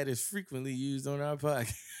 sadly, that is frequently used on our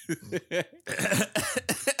podcast.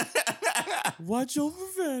 Watch your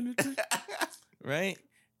profanity. Right?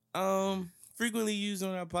 Frequently used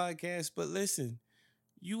on our podcast, but listen,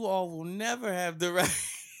 you all will never have the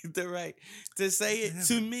right to say it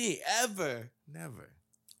to me ever. Never.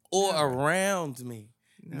 Or around me.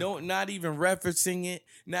 No, not even referencing it,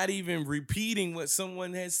 not even repeating what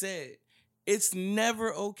someone has said. It's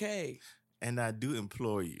never okay. And I do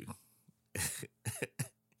implore you.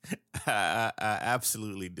 I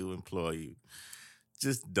absolutely do implore you.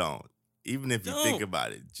 Just don't. Even if you think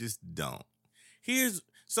about it, just don't.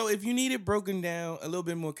 So if you need it broken down a little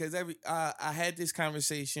bit more, because I had this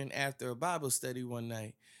conversation after a Bible study one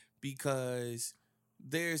night, because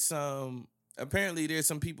apparently there's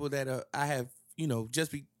some people that I have,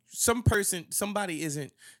 somebody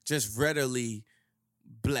isn't just readily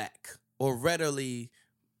black or readily,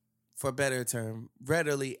 for better term,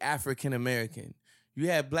 readily African American. You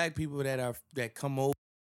have black people that come over.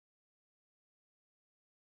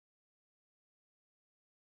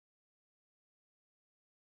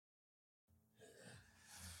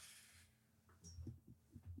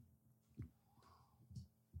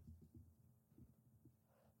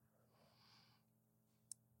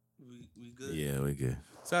 We good? Yeah, we good.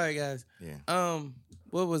 Sorry, guys. Yeah.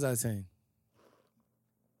 What was I saying?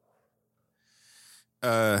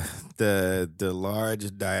 The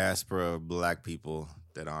large diaspora of black people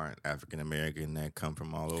that aren't African American that come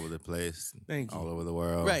from all over the place, Thank you. all over the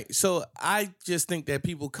world. Right. So I just think that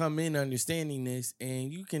people come in understanding this,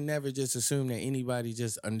 and you can never just assume that anybody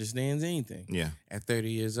just understands anything. Yeah. At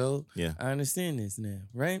 30 years old, yeah, I understand this now,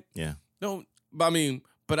 right? Yeah.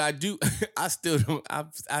 But I do. I still don't.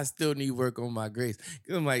 I still need work on my grace.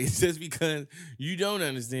 I'm like, just because you don't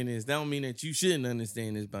understand this, that don't mean that you shouldn't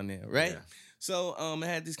understand this by now, right? Yeah. So I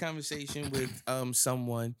had this conversation with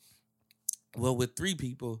someone, with 3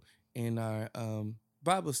 people in our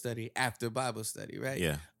Bible study, after Bible study, right?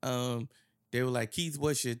 Yeah. They were like, Keith,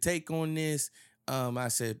 what's your take on this? I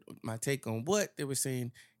said, my take on what? They were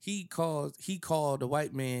saying he called a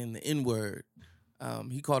white man the N-word.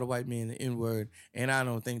 He called a white man the N-word, and I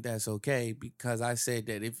don't think that's okay, because I said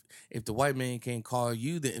that if the white man can't call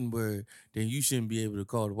you the N-word, then you shouldn't be able to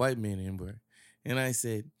call the white man the N-word. And I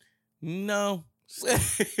said, no. I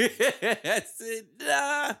said,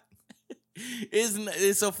 nah.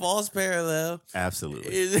 It's a false parallel.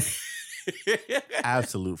 Absolutely.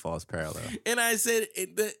 Absolute false parallel. And I said,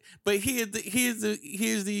 but here's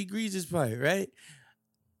the egregious part, right?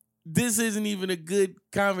 This isn't even a good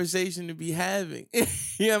conversation to be having. You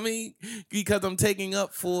know what I mean? Because I'm taking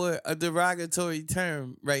up for a derogatory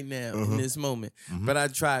term right now in this moment. Mm-hmm. But I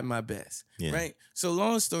tried my best. Yeah. Right? So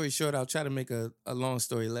long story short, I'll try to make a long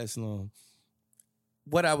story less long.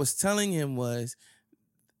 What I was telling him was,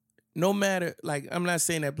 no matter, like, I'm not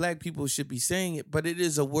saying that black people should be saying it, but it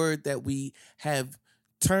is a word that we have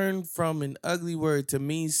turned from an ugly word to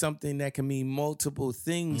mean something that can mean multiple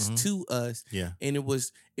things to us. Yeah. And it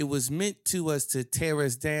was meant to us to tear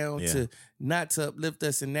us down, to not to uplift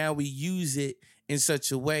us. And now we use it in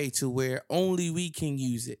such a way to where only we can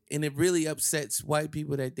use it. And it really upsets white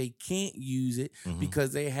people that they can't use it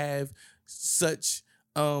because they have such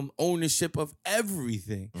ownership of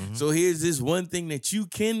everything. So here's this one thing that you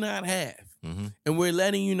cannot have. And we're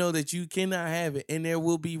letting you know that you cannot have it, and there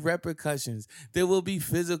will be repercussions. There will be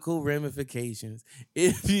physical ramifications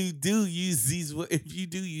if you do use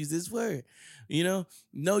this word. You know,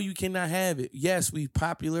 no, you cannot have it. Yes, we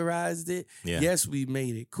popularized it. Yeah. Yes, we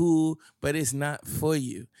made it cool, but it's not for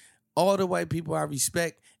you. All the white people I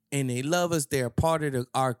respect, and they love us. They're a part of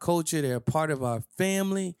our culture. They're a part of our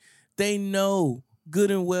family. They know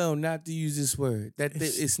good and well not to use this word, that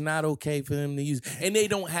it's not okay for them to use, and they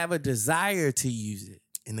don't have a desire to use it.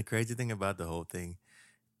 And the crazy thing about the whole thing,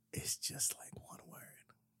 it's just like one word.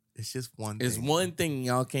 It's just one thing. It's one thing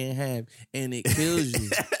y'all can't have, and it kills you.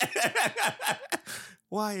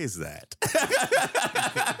 Why is that?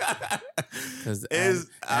 Because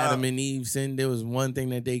Adam and Eve sinned. There was one thing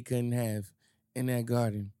that they couldn't have in that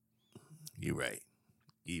garden. You're right.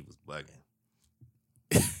 Eve was bugging.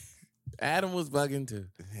 Adam was bugging too.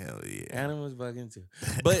 Hell yeah. Adam was bugging too.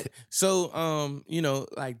 But so you know,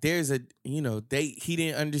 like there's a, you know, he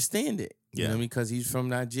didn't understand it. You know what I mean? Because he's from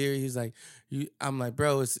Nigeria. He's like, I'm like,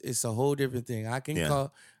 bro, it's a whole different thing. I can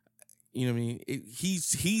call, you know what I mean? He's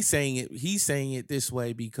saying it this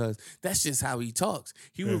way because that's just how he talks.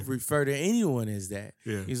 He would refer to anyone as that.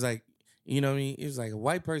 Yeah. He's like, you know what I mean? It's like a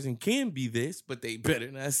white person can be this, but they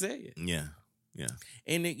better not say it. Yeah. Yeah.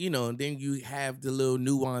 And then, you know, then you have the little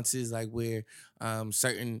nuances like where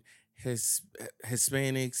certain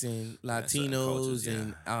Hispanics and Latinos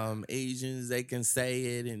and Asians, they can say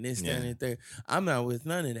it and this, that, and the third. I'm not with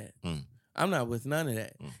none of that. I'm not with none of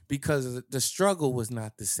that because the struggle was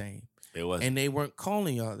not the same. It wasn't. And they weren't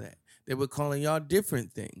calling y'all that. They were calling y'all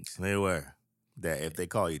different things. They were. That if they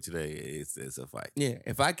call you today, it's a fight. Yeah.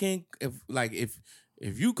 If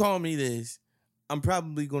you call me this, I'm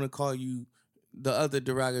probably going to call you the other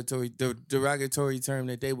derogatory term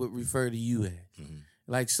that they would refer to you as.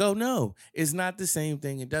 Like, so no, it's not the same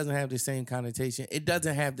thing. It doesn't have the same connotation. It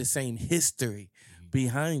doesn't have the same history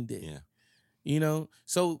behind it. Yeah. You know?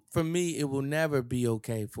 So for me, it will never be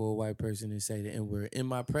okay for a white person to say the N-word in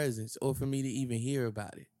my presence or for me to even hear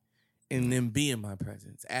about it and then be in my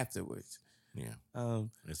presence afterwards. Yeah.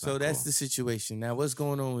 So that's the situation. Now, what's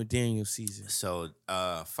going on with Daniel Caesar? So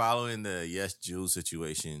following the Yes Jews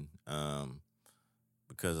situation,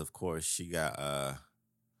 because of course she got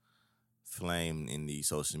flamed in the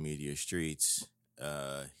social media streets.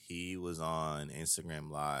 He was on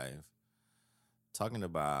Instagram Live talking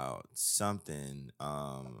about something,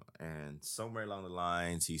 and somewhere along the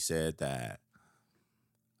lines he said that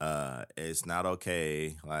it's not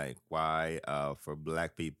okay, like why for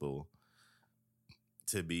black people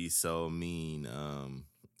to be so mean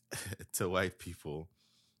to white people,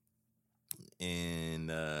 and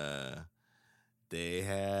they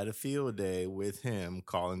had a field day with him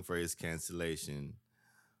calling for his cancellation,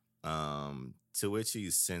 to which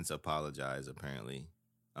he's since apologized, apparently,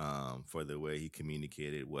 for the way he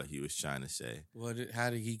communicated what he was trying to say. How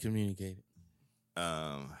did he communicate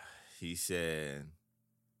it? He said,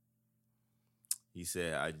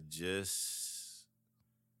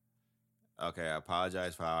 I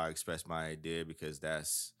apologize for how I expressed my idea because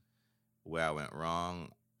that's where I went wrong.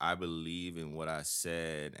 I believe in what I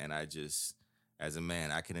said, and I just, as a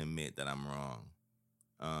man, I can admit that I'm wrong.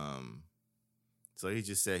 So he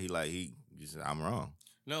just said I'm wrong.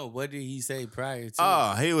 No, what did he say prior to?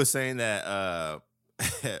 Oh, he was saying that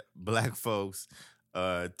black folks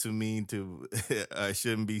shouldn't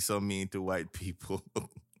be so mean to white people.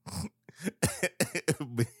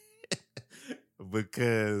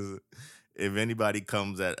 Because if anybody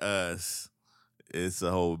comes at us, it's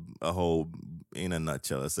a whole in a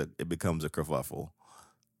nutshell. It becomes a kerfuffle.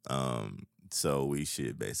 So we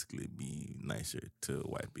should basically be nicer to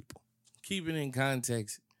white people. Keep it in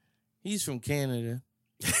context. He's from Canada.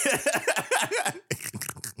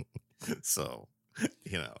 So,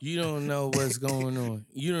 you know. You don't know what's going on.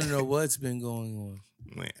 You don't know what's been going on.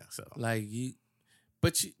 Yeah, so. Like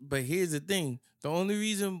but here's the thing. The only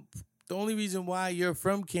reason why you're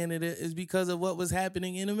from Canada is because of what was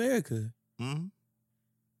happening in America. Mm-hmm.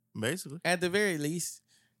 Basically. At the very least,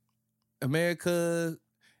 America,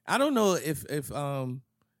 I don't know if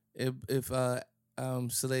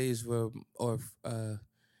slaves were or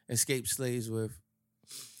escaped slaves were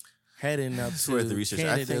heading up to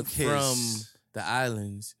Canada from the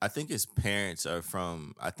islands. I think his parents are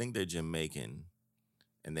from, I think they're Jamaican.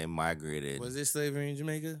 and they migrated. Was there slavery in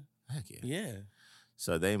Jamaica? Heck yeah. Yeah.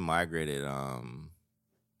 So they migrated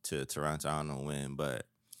to Toronto. I don't know when, but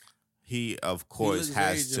he of course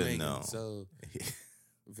has to Jamaican, know. So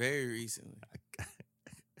very recently.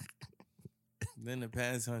 Then the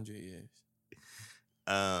past 100 years.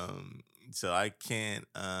 So I can't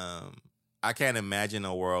imagine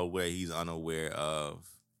a world where he's unaware of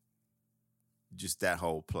just that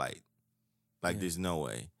whole plight. Like, there's no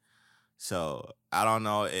way. So I don't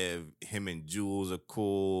know if him and Jules are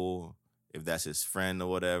cool, if that's his friend or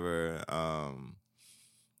whatever.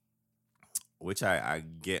 Which I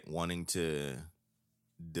get wanting to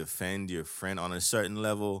defend your friend on a certain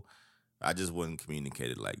level. I just wouldn't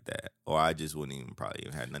communicate it like that. Or I just wouldn't even probably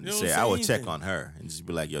even have nothing to say. I would check on her and just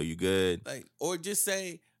be like, yo, you good? Like, or just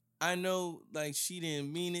say, I know, like, she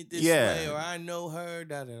didn't mean it this way, or I know her,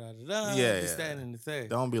 da-da-da-da-da, this, that, and the third.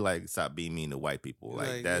 Don't be like, stop being mean to white people.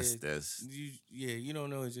 Like that's... You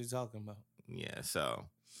don't know what you're talking about. Yeah, so...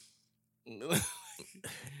 You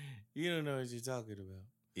don't know what you're talking about.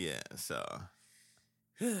 Yeah, so...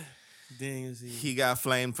 He got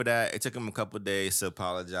flamed for that. It took him a couple of days to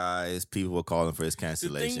apologize. People were calling for his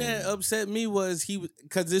cancellation. The thing that upset me was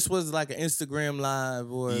because this was like an Instagram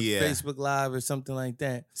live or Facebook live or something like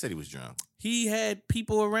that. Said he was drunk. He had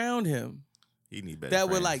people around him. He need better that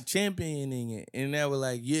friends. were like championing it, and that were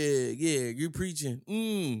like, yeah, you're preaching.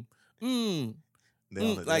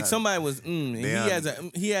 Like somebody was and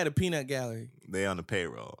he had a peanut gallery. They on the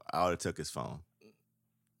payroll. I would have took his phone.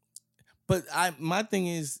 But my thing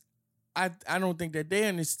is, I don't think that they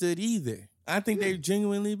understood either. I think they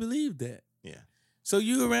genuinely believed that. Yeah. So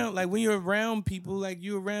you around, like when you're around people, like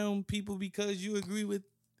you're around people because you agree with,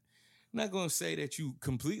 I'm not going to say that you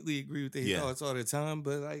completely agree with their thoughts all the time,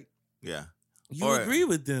 but like, you agree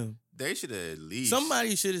with them. They should have at least.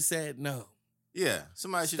 Somebody should have said no. Yeah.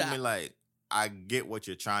 Somebody should have been like, I get what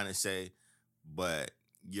you're trying to say, but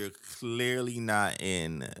you're clearly not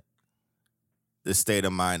in the state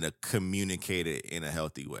of mind to communicate it in a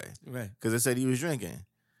healthy way. Right. Because they said he was drinking.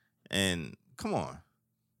 And come on.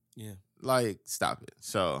 Yeah. Like, stop it.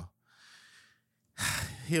 So,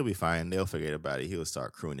 he'll be fine. They'll forget about it. He'll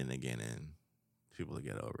start crooning again and people will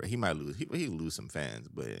get over it. He might lose. He'll lose some fans,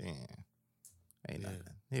 but ain't nothing.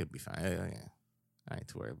 He'll be fine. I ain't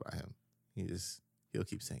too worried about him. He'll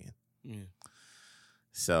keep singing. Yeah.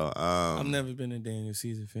 So, I've never been a Daniel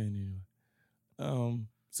Caesar fan anyway.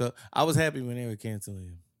 So I was happy when they were canceling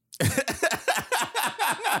him.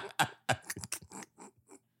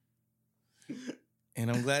 And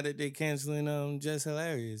I'm glad that they're canceling Just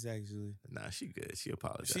Hilarious, actually. Nah, she good. She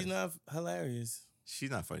apologized. She's not hilarious. She's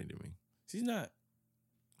not funny to me. She's not.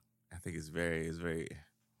 I think it's very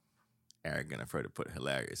arrogant of her to put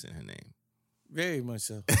hilarious in her name. Very much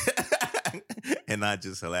so. And not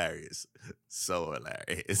just hilarious. So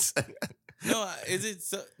hilarious. No, is it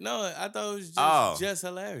so? No, I thought it was just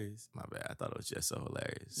hilarious. My bad. I thought it was just so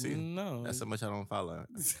hilarious. See, no, that's how much I don't follow.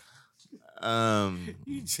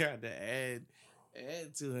 You tried to add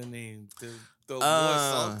to her name to throw more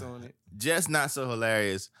salt on it. Just not so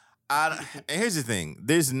hilarious. And here's the thing.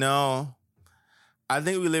 I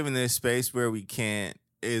think we live in this space where we can't.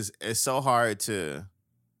 It's so hard to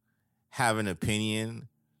have an opinion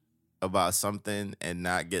about something and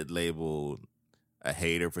not get labeled a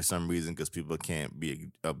hater for some reason because people can't be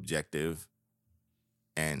objective.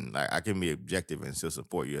 And like I can be objective and still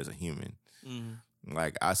support you as a human. Mm-hmm.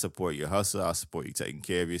 Like I support your hustle, I support you taking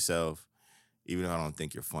care of yourself, even if I don't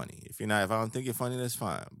think you're funny. If I don't think you're funny, that's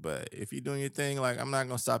fine. But if you're doing your thing, like I'm not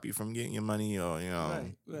gonna stop you from getting your money or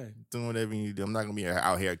doing whatever you do. I'm not gonna be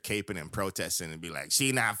out here caping and protesting and be like,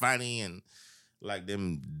 she not funny and like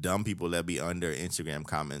them dumb people that be under Instagram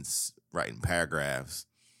comments writing paragraphs.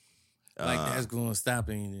 Like that's gonna stop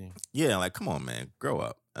anything. Yeah, like come on, man, grow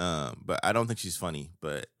up. But I don't think she's funny.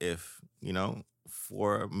 But if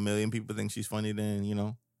 4 million people think she's funny, then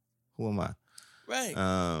who am I? Right.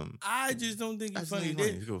 I just don't think you're funny.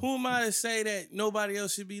 Cool. Who am I to say that nobody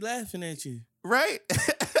else should be laughing at you? Right.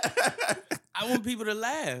 I want people to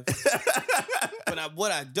laugh. But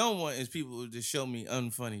what I don't want is people to show me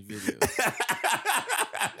unfunny videos.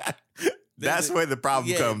 That's where the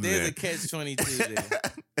problem comes in. There's a catch-22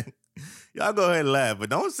 there. Y'all go ahead and laugh, but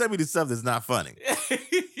don't send me the stuff that's not funny.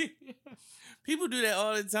 People do that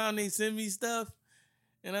all the time. They send me stuff,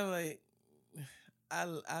 and I'm like,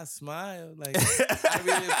 I smile. Like, I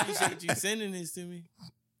really appreciate you sending this to me.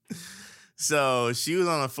 So she was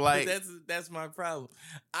on a flight. That's my problem.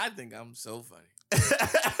 I think I'm so funny.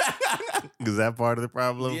 Is that part of the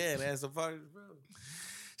problem? Yeah, that's a part of the problem.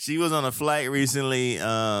 She was on a flight recently.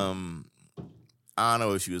 I don't know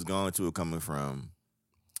where she was going to or coming from.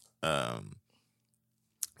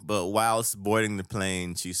 But whilst boarding the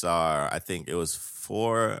plane, she saw, I think it was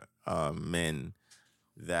 4 men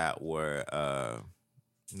that were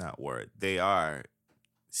they are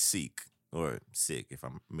Sikh or Sikh, if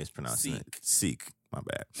I'm mispronouncing it. Sikh, my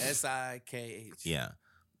bad. Sikh. Yeah.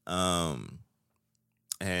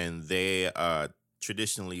 And they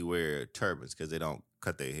traditionally wear turbans because they don't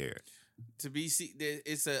cut their hair. To be Sikh,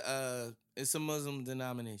 it's a Muslim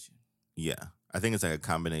denomination. Yeah. I think it's like a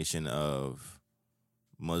combination of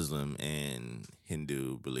Muslim and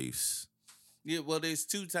Hindu beliefs. Yeah, well, there's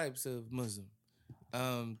 2 types of Muslim.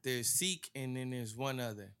 There's Sikh and then there's one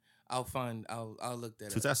other. I'll look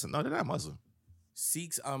that up. No, they're not Muslim.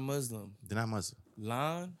 Sikhs are Muslim. They're not Muslim.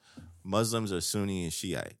 Lan? Muslims are Sunni and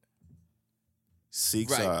Shiite.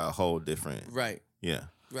 Sikhs are a whole different. Right. Yeah.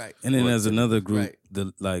 Right. And then there's another group,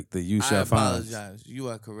 right. the You I Shall Find. apologize. You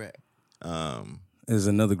are correct. There's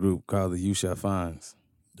another group called the You Shall Finds.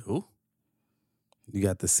 Who? You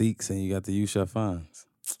got the Sikhs and you got the You Shall Finds.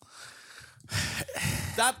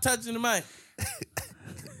 Stop touching the mic.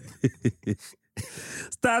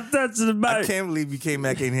 Stop touching the mic. I can't believe you came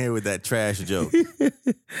back in here with that trash joke.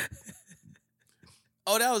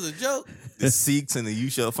 Oh, that was a joke? The Sikhs and the You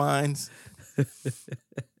Shall Finds.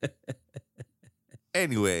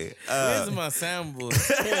 Anyway. Where's my soundboard?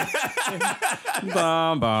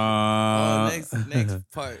 Bum, bum. Next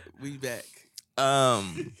part. We back.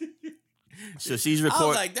 So she's I was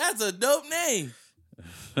recording. like, that's a dope name.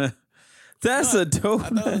 That's a dope I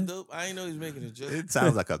thought it was name. dope. I didn't know he was making a joke. It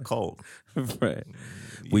sounds like a cult. Right.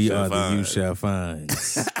 You We Shall are the Find. You Shall Find.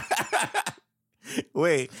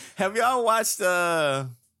 Wait, have y'all watched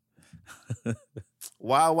Wild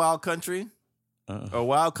Wild Country? Or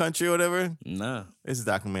Wild Country or whatever? Nah. It's a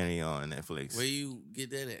documentary on Netflix. Where you get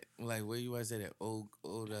that at? Like, where you watch that at? Old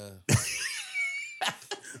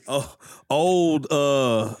Old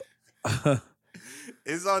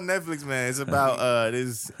It's on Netflix, man. It's about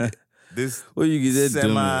this Where you get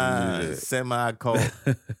that semi cult.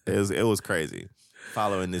 It was crazy.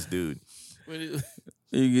 Following this dude. You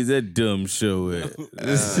get that dumb show at.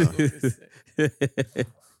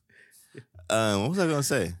 What was I gonna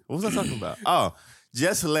say? What was I talking about? Oh,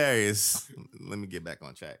 Just Hilarious. Let me get back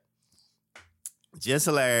on track. Just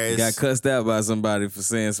Hilarious. Got cussed out by somebody for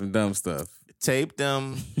saying some dumb stuff. Taped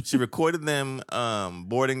them. She recorded them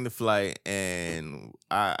boarding the flight, and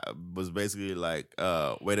I was basically like,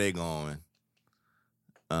 where they going?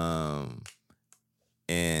 And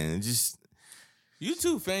just You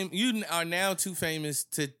are now too famous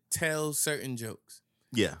to tell certain jokes.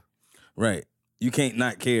 yeah. Right. You can't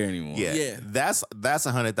not care anymore. Yeah. That's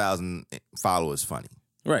 100,000 followers funny.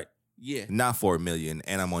 Right. Yeah. Not 4 million,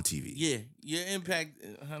 and I'm on TV. Yeah. Your impact,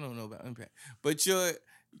 I don't know about impact, but your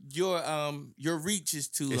reach is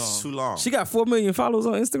too long. It's too long. She got 4 million followers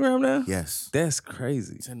on Instagram now? Yes. That's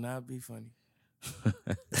crazy. To not be funny.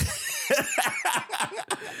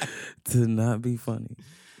 To not be funny.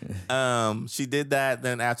 She did that.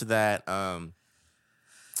 Then after that,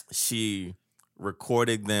 she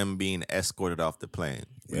recorded them being escorted off the plane.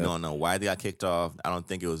 We Yep. don't know why they got kicked off. I don't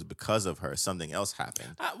think it was because of her. Something else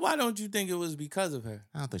happened. Why don't you think it was because of her?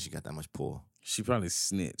 I don't think she got that much pull. She probably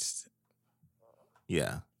snitched.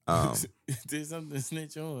 Yeah. There's something to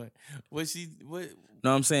snitch on. What?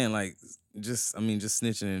 No, I'm saying like just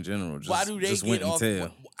snitching in general. Just, Why do they just get went and off?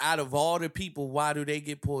 tell. Out of all the people, why do they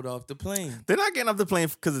get pulled off the plane? They're not getting off the plane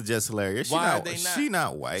because of Just Hilarious. Why are they not? She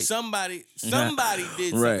not white. Somebody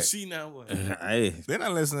did Right. something. She not white. Hey. They're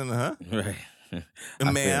not listening to her. Right. I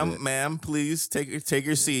feel it. Ma'am, please take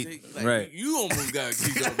your seat. Like, Right. You almost got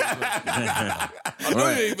kicked off the plane. I know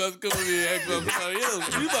you ain't about to come over here and act about somebody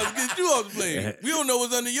else. We about to get you off the plane. We don't know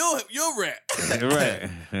what's under your rap. Right.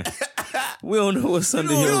 We don't know what's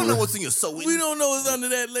under We here. don't know what's in your sewing. We don't know what's under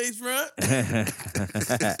that lace front.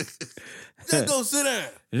 Just go sit down.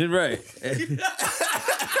 Right.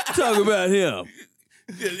 Talk about him.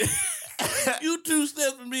 You 2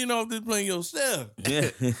 steps from being off this plane yourself.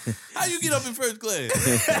 Yeah. How you get up in first class?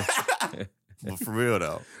 But for real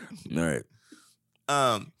though. All right.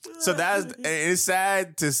 So it's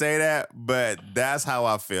sad to say that, but that's how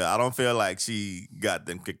I feel. I don't feel like she got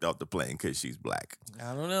them kicked off the plane because she's black.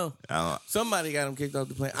 I don't know. I Somebody got him kicked off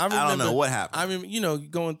the plane. I don't know what happened. I remember,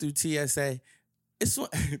 going through TSA.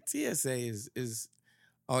 TSA is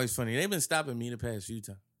always funny. They've been stopping me the past few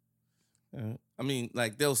times. I mean,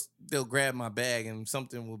 like they'll grab my bag and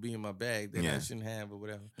something will be in my bag that I shouldn't have or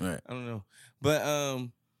whatever. Right. I don't know, but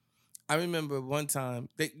I remember one time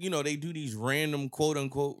they do these random quote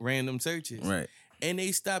unquote random searches, Right. and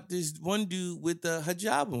they stopped this one dude with the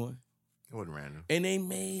hijab on. It wasn't random. And they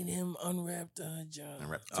made him unwrap the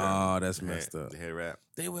hijab. Oh, that's messed up. The head wrap.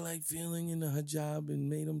 They were like feeling in the hijab and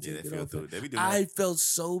made him take it off. They be doing I that. felt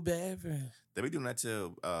so bad for him. They be doing that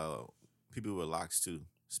to people with locks too,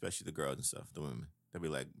 especially the girls and stuff, the women. They be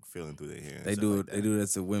like feeling through their hair. They do it. They do that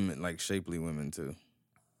to women, like shapely women too.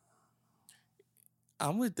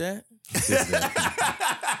 I'm with that.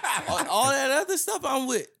 all that other stuff, I'm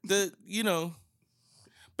with.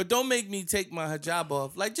 But don't make me take my hijab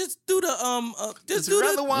off. Like, just do the just do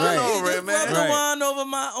rub the wine over it, man. Rub the wine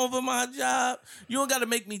over my hijab. You don't got to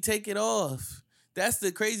make me take it off. That's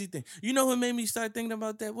the crazy thing. You know what made me start thinking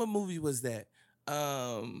about that? What movie was that?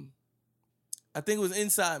 I think it was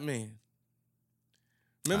Inside Man.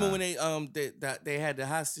 Remember when they had the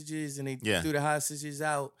hostages and they threw the hostages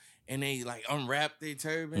out and they like unwrapped their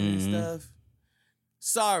turban and stuff?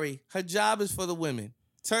 Sorry, hijab is for the women.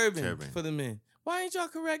 Turban for the men. Why ain't y'all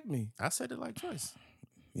correct me? I said it like twice.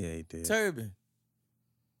 Yeah, he did. Turban.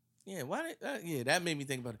 Yeah, why did that made me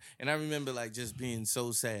think about it. And I remember like just being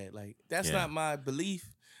so sad. Like, that's not my belief,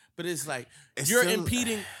 but it's like you're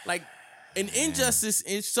impeding like an injustice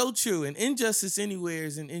is so true. An injustice anywhere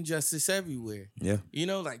is an injustice everywhere. Yeah. You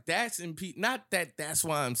know, like that's not that's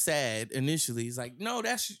why I'm sad initially. It's like, no,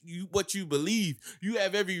 that's what you believe. You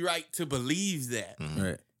have every right to believe that. Mm-hmm.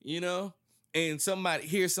 Right. You know? And somebody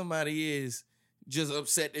is just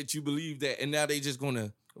upset that you believe that, and now they just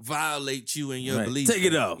gonna violate you and your beliefs. Take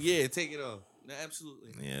it off. Yeah, take it off. No,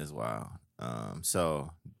 absolutely. Yeah, it's wild.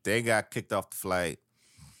 So they got kicked off the flight.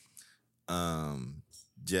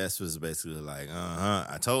 Jess was basically like,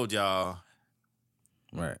 I told y'all.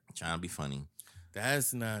 Right. Trying to be funny.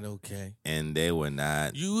 That's not okay. And they were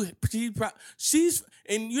not. She's,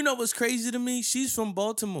 and you know what's crazy to me? She's from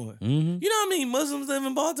Baltimore. Mm-hmm. You know how many Muslims live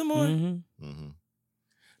in Baltimore? Mm-hmm. Mm-hmm.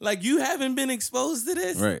 Like, you haven't been exposed to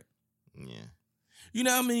this? Right. Yeah. You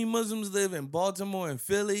know how many Muslims live in Baltimore and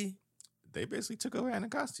Philly? They basically took over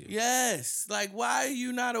Anacostia. Yes. Like, why are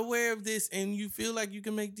you not aware of this and you feel like you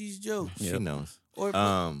can make these jokes? She knows. Or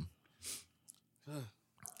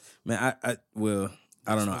Man,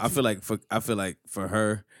 I don't know. I feel like for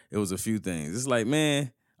her, it was a few things. It's like,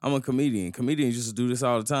 man, I'm a comedian. Comedians used to do this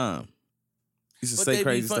all the time. Used to say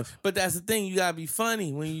crazy stuff. But that's the thing. You gotta be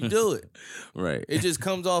funny when you do it. Right. It just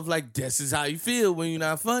comes off like this is how you feel when you're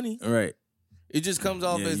not funny. Right. It just comes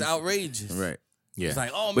off as outrageous. Right. Yeah. It's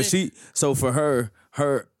like, oh man. But so for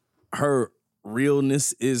her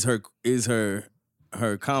realness is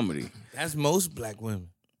her comedy. That's most black women.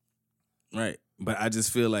 Right. But I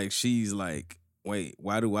just feel like she's like, wait,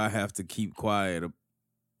 why do I have to keep quiet? You know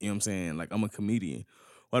what I'm saying? Like, I'm a comedian.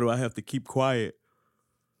 Why do I have to keep quiet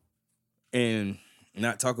and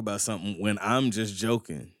not talk about something when I'm just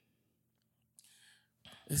joking?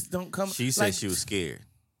 Don't come. She said she was scared.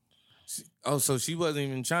 So she wasn't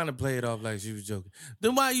even trying to play it off like she was joking.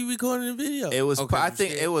 Then why are you recording the video? It was. I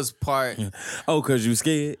think it was part. Oh, cause you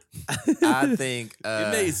scared. I think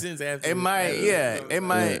it made sense after. It might. Yeah. It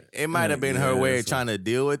might. It might have been her way of trying to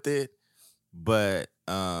deal with it, but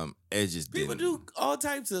it just people do all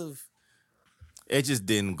types of. It just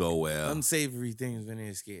didn't go well. Unsavory things when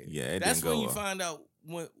they're scared. Yeah, that's when you find out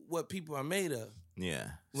what people are made of. Yeah,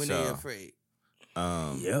 when they're afraid.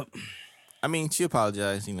 Yep. I mean, she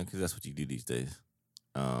apologized, because that's what you do these days.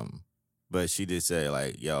 But she did say,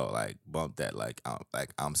 like, yo, like, bump that, like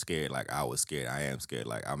I'm scared, like I was scared, I am scared,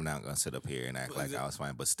 like I'm not gonna sit up here and act like I was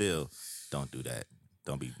fine. But still, don't do that.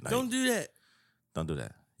 Don't be. Like, don't do that. Don't do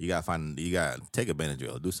that. You gotta take a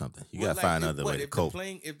Benadryl, do something. You gotta find another way to cope.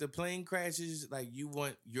 If the plane crashes, like you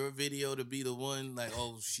want your video to be the one, like,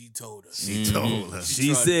 oh, she told us. She told us.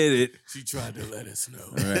 She said it. She tried to let us know.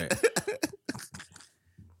 Right.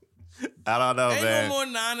 I don't know, man. Ain't no more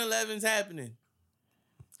 9/11s happening.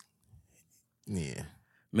 Yeah,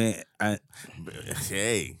 man.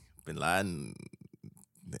 Hey, Bin Laden.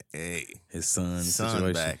 Hey, his son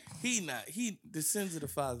back. He the sins of the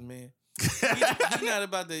father, man. He not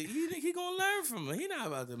about to. He gonna learn from him. He not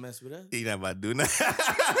about to mess with us. He not about to do nothing.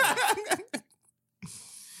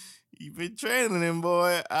 You been training him,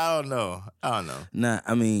 boy. I don't know. Nah,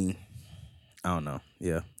 I mean, I don't know.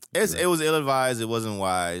 Yeah. It was ill-advised. It wasn't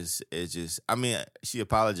wise. It's just, I mean, she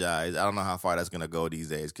apologized. I don't know how far that's going to go these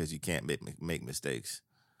days because you can't make mistakes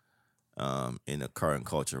in the current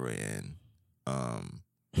culture we're in.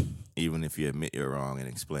 Even if you admit you're wrong and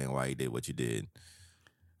explain why you did what you did.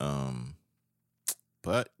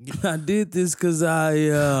 But I did this because I...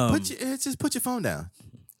 just put your phone down.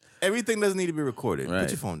 Everything doesn't need to be recorded. Right. Put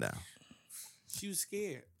your phone down. She was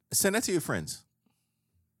scared. Send that to your friends.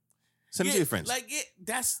 Send it to your friends. Like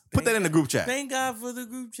that's put that in the group chat. Thank God for the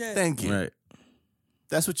group chat. Thank you. Right.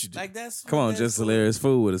 That's what you do. Like that's Come on, that's just cool. hilarious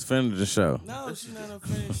food with his friend of the show. No, she's not a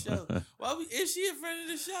friend of the show. Is she a friend of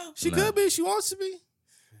the show? She could be. She wants to be.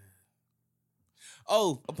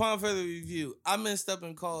 Oh, upon further review, I messed up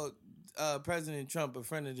and called President Trump a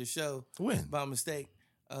friend of the show. When? By mistake,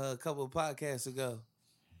 a couple of podcasts ago.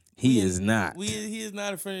 He is not. He is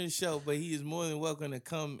not a friend of the show, but he is more than welcome to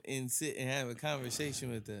come and sit and have a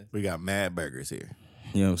conversation with us. We got mad burgers here.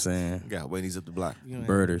 You know what I'm saying? We got Wendy's up the block.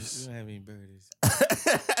 Birders. You don't have any birders.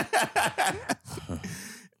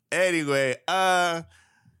 Anyway,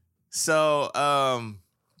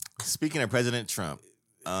 speaking of President Trump,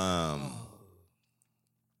 my.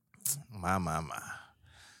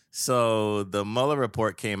 So the Mueller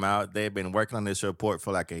report came out. They've been working on this report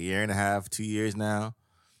for like a year and a half, 2 years now.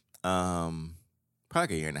 Probably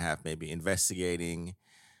like a year and a half, maybe, investigating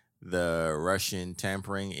the Russian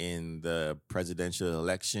tampering in the presidential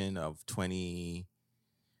election of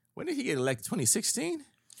when did he get elected? 2016?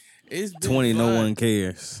 It's 20, no one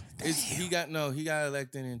cares. He got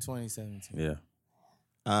elected in 2017. Yeah.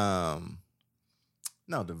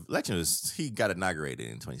 No, the election he got inaugurated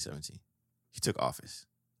in 2017. He took office.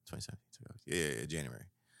 2017. Yeah, January.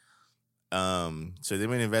 So they've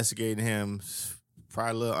been investigating him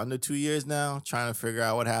probably a little under 2 years now, trying to figure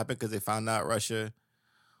out what happened because they found out Russia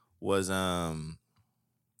was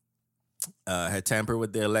had tampered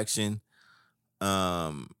with the election.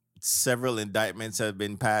 Several indictments have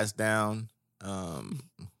been passed down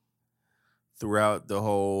throughout the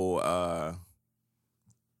whole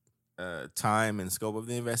time and scope of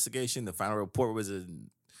the investigation. The final report was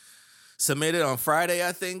submitted on Friday,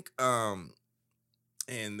 I think, and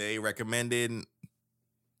they recommended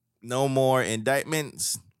no more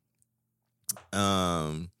indictments.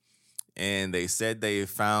 And they said they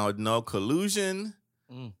found no collusion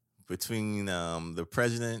between the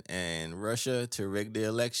president and Russia to rig the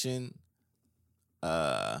election.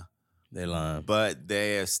 They lying. But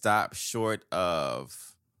they have stopped short of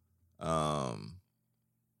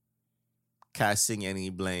casting any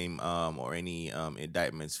blame or any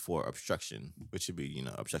indictments for obstruction, which would be,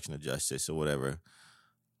 obstruction of justice or whatever,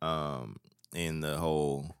 in the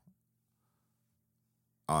whole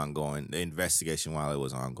the investigation while it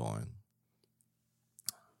was ongoing.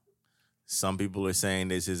 Some people are saying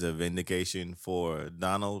this is a vindication for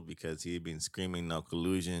Donald because he had been screaming no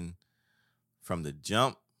collusion from the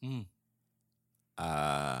jump.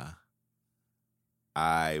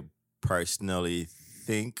 I personally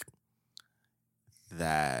think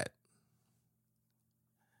that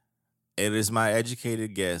it is my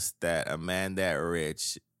educated guess that a man that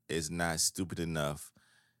rich is not stupid enough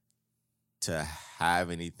to have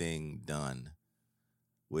anything done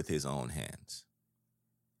with his own hands.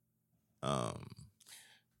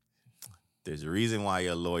 There's a reason why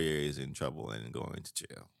your lawyer is in trouble and going to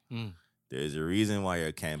jail. There's a reason why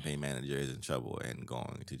your campaign manager is in trouble and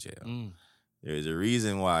going to jail. There's a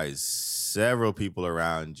reason why several people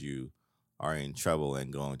around you are in trouble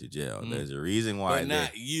and going to jail. There's a reason why but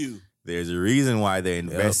not you. There's a reason why they're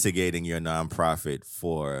investigating your nonprofit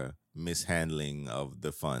for mishandling of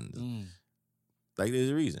the funds. Like, there's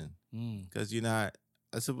a reason. Because you're not,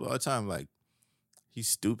 that's all the time, like, he's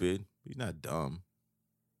stupid. He's not dumb.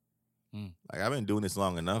 Like, I've been doing this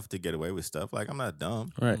long enough to get away with stuff. Like, I'm not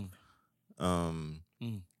dumb. Right.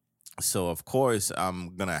 So, of course,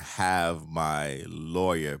 I'm going to have my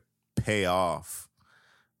lawyer pay off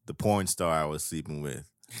the porn star I was sleeping with.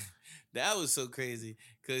 That was so crazy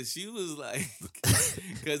because she was like,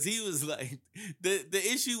 because he was like, the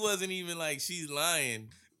issue wasn't even like she's lying.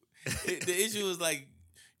 The issue was like,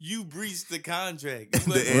 you breached the contract. The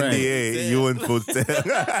NDA, you weren't supposed to.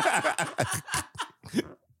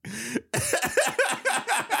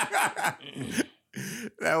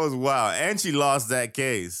 That was wild. And she lost that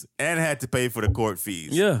case and had to pay for the court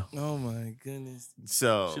fees. Yeah. Oh, my goodness.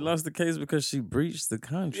 So She lost the case because she breached the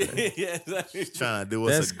contract. Yeah, trying to do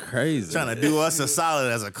us That's crazy. trying to do us a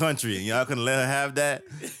solid as a country, and y'all couldn't let her have that.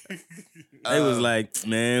 They was like,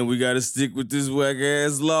 man, we got to stick with this whack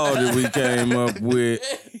ass law that we came up with.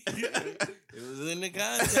 It was in the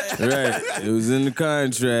contract. Right. It was in the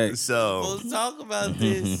contract. So Let's talk about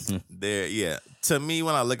this. To me,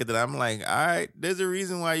 when I look at that, I'm like, all right, there's a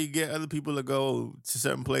reason why you get other people to go to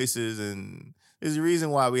certain places, and there's a reason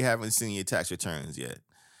why we haven't seen your tax returns yet.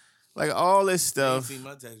 Like, all this stuff. I ain't seen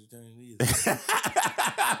my tax return either.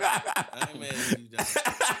 I ain't mad at you,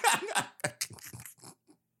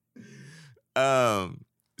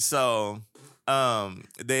 John.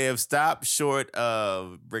 They have stopped short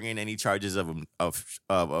of bringing any charges of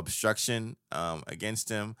obstruction against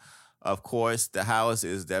him. Of course, the House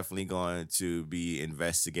is definitely going to be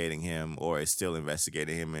investigating him, or is still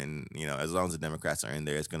investigating him, and as long as the Democrats are in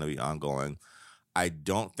there, it's going to be ongoing. I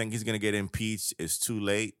don't think he's going to get impeached. It's too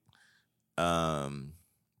late.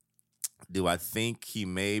 Do I think he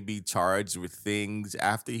may be charged with things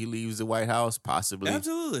after he leaves the White House? Possibly.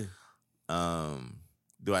 Absolutely.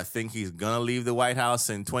 Do I think he's going to leave the White House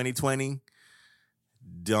in 2020?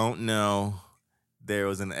 Don't know. There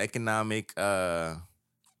was an economic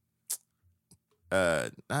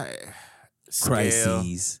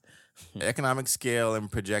crises. Economic scale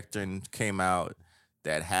and projection came out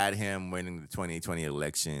that had him winning the 2020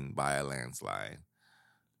 election by a landslide.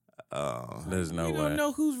 There's no way. We don't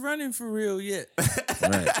know who's running for real yet.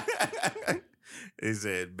 Right. It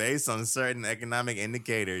said, based on certain economic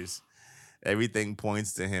indicators, everything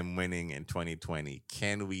points to him winning in 2020.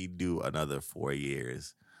 Can we do another 4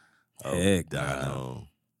 years of Heck Donald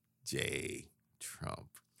J. Trump?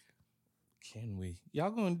 Can we?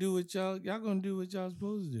 Y'all gonna do what y'all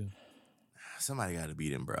supposed to do. Somebody got to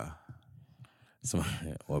beat him, bro.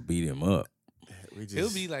 Or beat him up. He'll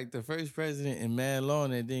be like the first president in mad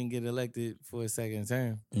long that didn't get elected for a second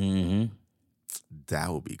term. Mm-hmm. That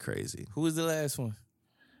would be crazy. Who was the last one?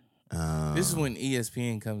 This is when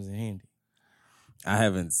ESPN comes in handy. I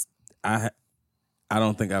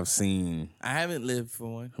don't think I've seen. I haven't lived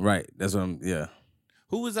for one. Right. That's what I'm. Yeah.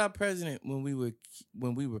 Who was our president when we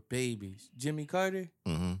were babies? Jimmy Carter?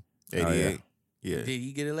 Mm-hmm. 88. Yeah. Did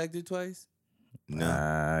he get elected twice?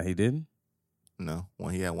 No. He didn't. No.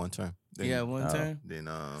 He had one term. He had one term? Then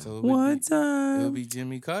So one time. It'll be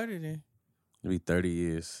Jimmy Carter then. It'll be 30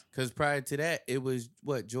 years. Because prior to that, it was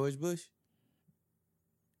what, George Bush?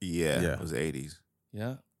 Yeah. It was the 80s.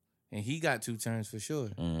 Yeah. And he got 2 terms for sure.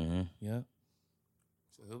 Mm-hmm. Yeah.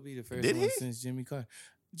 So he'll be the first one since Jimmy Carter.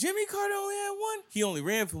 Jimmy Carter only had one? He only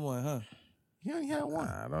ran for one, huh? He only had one.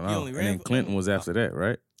 I don't He know. only And ran then for- Clinton was after that,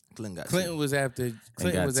 right? Clinton was after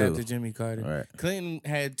Jimmy Carter. Right. Clinton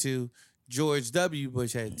had 2. George W.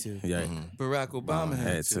 Bush had 2. Yeah. Barack Obama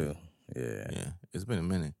had 2. Yeah. Yeah. It's been a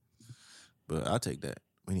minute. But I'll take that.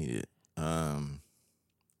 We need it. Yeah,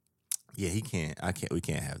 he can't. We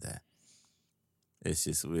can't have that. It's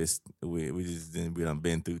just we done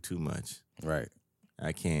been through too much. Right.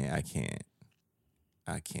 I can't. I can't.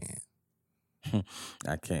 I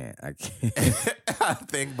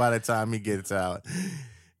think by the time he gets out,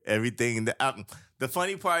 everything. The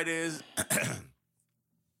funny part is,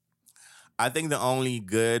 I think the only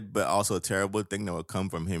good but also terrible thing that will come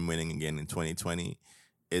from him winning again in 2020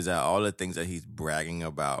 is that all the things that he's bragging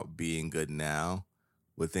about being good now,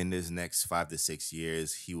 within this next 5 to 6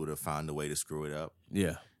 years, he would have found a way to screw it up.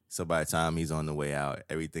 Yeah. So by the time he's on the way out,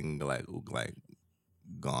 everything like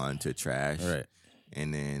gone to trash. Right.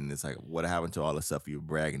 And then it's like, what happened to all the stuff you were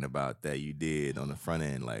bragging about that you did on the front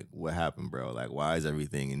end? Like, what happened, bro? Like, why is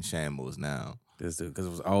everything in shambles now? Because it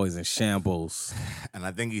was always in shambles. And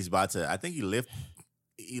I think he's about to. I think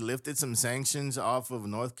he lifted some sanctions off of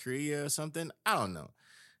North Korea or something. I don't know.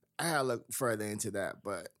 I gotta look further into that,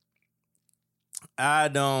 but I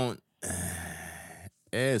don't.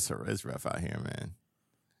 It's rough out here, man.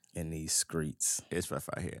 In these streets. It's rough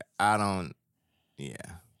out here. I don't.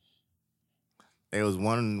 Yeah. There was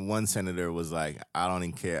one senator was like, I don't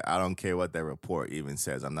even care. I don't care what that report even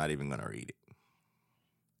says. I'm not even gonna read it.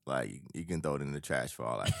 Like, you can throw it in the trash for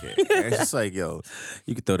all I care. It's just like, yo,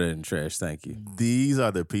 you can throw that in the trash. Thank you. These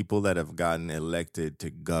are the people that have gotten elected to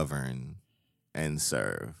govern and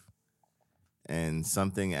serve. And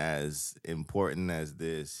something as important as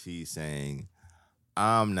this, he's saying,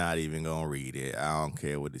 I'm not even gonna read it. I don't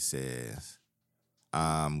care what it says.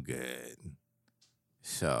 I'm good.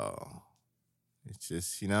 So it's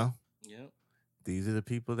just, Yep. These are the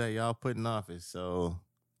people that y'all put in office. So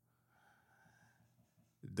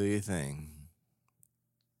do your thing.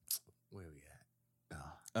 Where we at?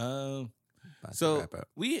 About to wrap up.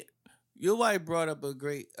 Your wife brought up a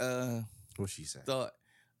great What she said? thought.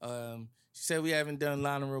 She said we haven't done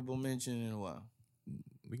honorable mention in a while.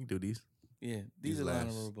 We can do these. Yeah, these are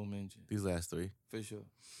honorable mentions. These last 3. For sure.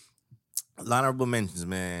 Honorable mentions,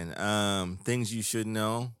 man. Things you should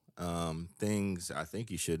know. Things I think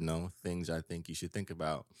you should know. Things I think you should think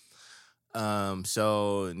about.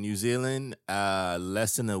 So New Zealand,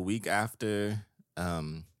 less than a week after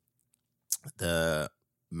the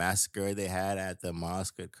massacre they had at the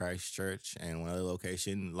mosque at Christchurch and one other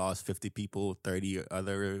location, lost 50 people, 30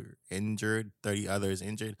 others injured.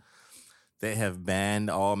 They have banned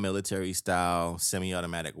all military-style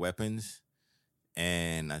semi-automatic weapons,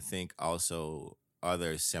 and I think also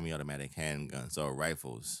other semi-automatic handguns or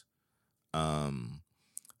rifles.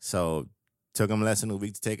 So took them less than a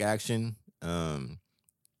week to take action.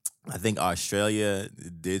 I think Australia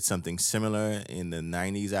did something similar in the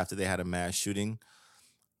 90s after they had a mass shooting.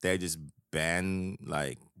 They just banned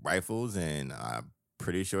like rifles, and I'm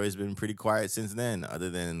pretty sure it's been pretty quiet since then, other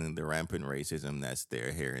than the rampant racism that's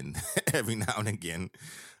there here and every now and again.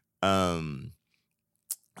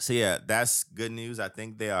 So yeah, that's good news. I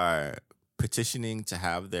think they are petitioning to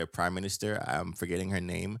have their prime minister, I'm forgetting her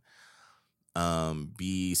name,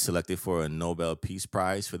 be selected for a Nobel Peace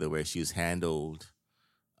Prize for the way she's handled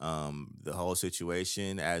the whole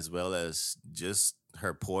situation, as well as just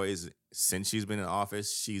her poise since she's been in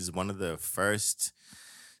office. She's one of the first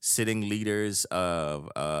sitting leaders of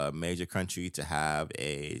a major country to have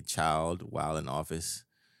a child while in office.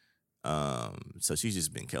 So she's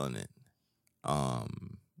just been killing it.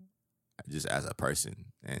 Just as a person,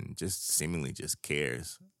 and just seemingly just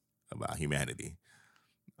cares about humanity.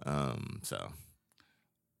 So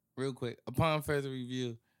Real quick, upon further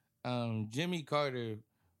review, Jimmy Carter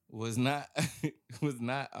was not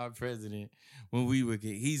our president when we were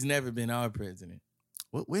kids. He's never been our president.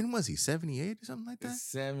 When was he? 78 or something like that?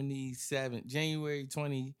 77, January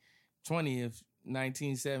 20th,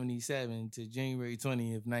 1977 to January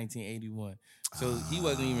 20th, 1981. So he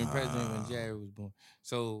wasn't even president when Jared was born.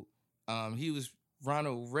 So he was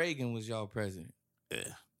Ronald Reagan was y'all president.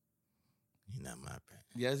 Yeah. He's not my president.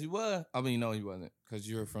 Yes, he was. I mean, no, he wasn't, because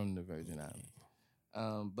you're from the Virgin Islands.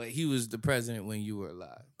 But he was the president when you were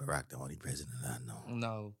alive. Barack, the only president I know.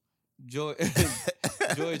 No. George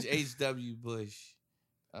H.W. Bush.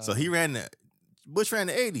 So Bush ran the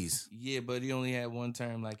 80s. Yeah, but he only had one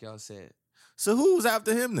term, like y'all said. So who was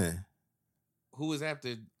after him then? Who was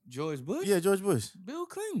after George Bush? Yeah, George Bush. Bill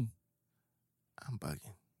Clinton. I'm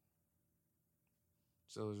bugging.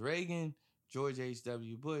 So it was Reagan, George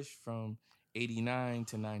H.W. Bush from 89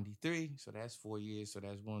 to 93. So that's 4 years. So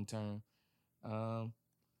that's one term.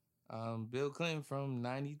 Bill Clinton from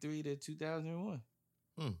 93 to 2001.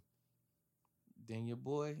 Then your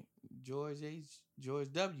boy, George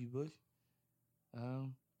W. Bush.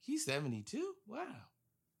 He's 72. Wow.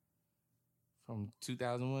 From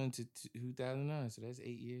 2001 to 2009. So that's 8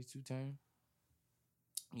 years, 2 terms.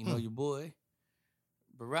 You know your boy,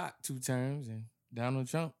 Barack, 2 terms, and Donald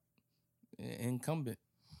Trump, incumbent.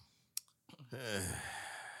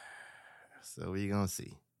 So we gonna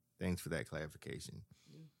see. Thanks for that clarification.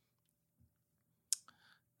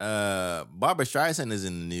 Barbara Streisand is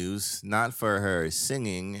in the news, not for her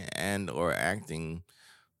singing and or acting,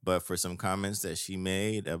 but for some comments that she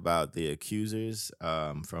made about the accusers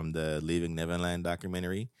from the Leaving Neverland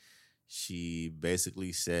documentary. She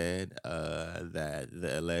basically said that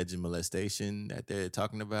the alleged molestation that they're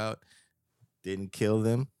talking about didn't kill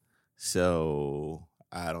them. So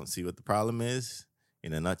I don't see what the problem is.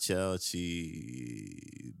 In a nutshell,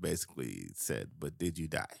 she basically said, "But did you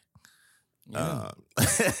die?" Yeah. Oh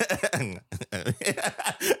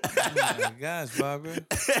my gosh, Barbara.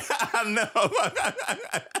 I know.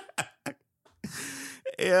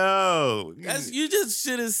 Yo. You just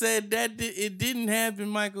should have said that it didn't happen,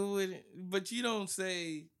 Michael, but you don't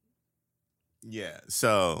say. Yeah,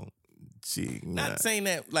 so not saying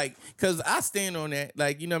that, like, because I stand on that,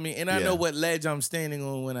 like, you know what I mean? And I know what ledge I'm standing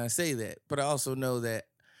on when I say that, but I also know that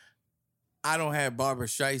I don't have Barbara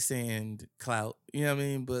Streisand clout, you know what I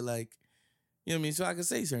mean? But, like, you know what I mean? So I can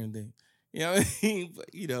say certain things, you know what I mean?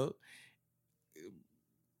 But, you know,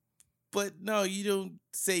 but no, you don't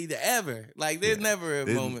say the ever. Like, there's never a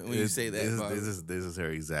moment when you say that, Barbara. This is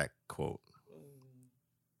her exact quote.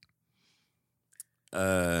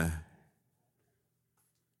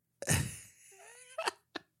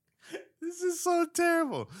 This is so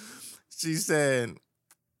terrible. She said,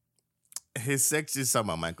 talking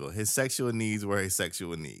about Michael. His sexual needs were his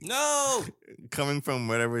sexual needs. No! Coming from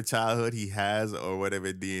whatever childhood he has or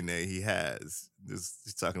whatever DNA he has.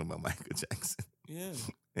 She's talking about Michael Jackson. Yeah.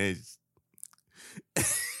 And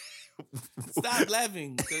stop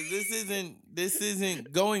laughing, because this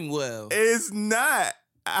isn't going well. It's not.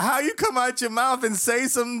 How you come out your mouth and say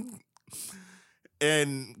some...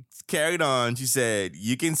 And carried on, she said,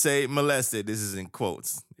 you can say molested. This is in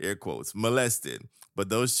quotes, air quotes, molested. But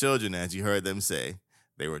those children, as you heard them say,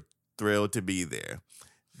 they were thrilled to be there.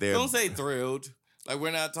 Don't say thrilled. Like,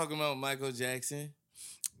 we're not talking about Michael Jackson.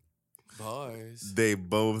 Bars. They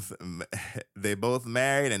both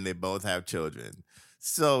married and they both have children.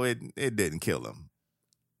 So it didn't kill them.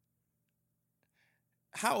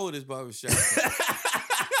 How old is Barbara Streisand?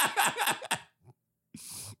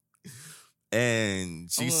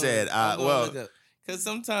 And she said, because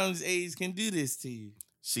sometimes age can do this to you.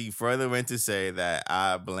 She further went to say that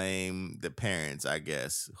I blame the parents, I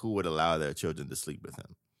guess, who would allow their children to sleep with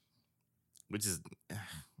him. Which is,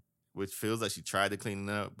 which feels like she tried to clean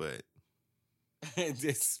it up, but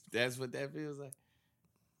that's what that feels like.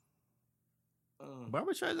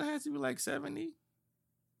 Barbara Streisand has to be like 70.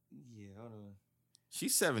 Yeah, hold on.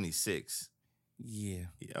 She's 76. Yeah.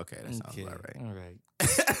 Yeah, okay, that sounds about right. All right.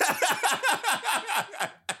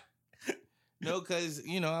 No, because,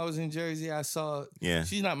 I was in Jersey. I saw,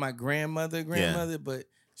 she's not my grandmother, but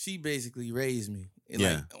she basically raised me.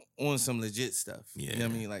 Like, on some legit stuff. Yeah. You know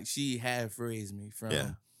what I mean? Like, she half raised me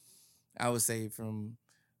from, I would say from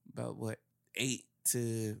about, 8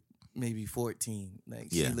 to maybe 14. Like,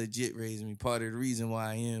 she legit raised me. Part of the reason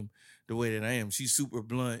why I am the way that I am. She's super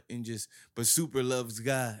blunt and but super loves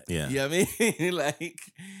God. Yeah. You know what I mean? Like,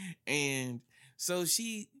 and so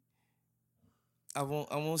I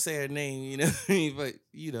won't say her name, but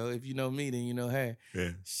if you know me, then you know her.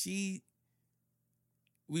 Yeah.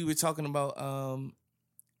 We were talking about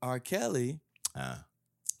R. Kelly,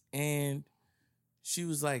 and she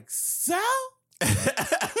was like, "So?"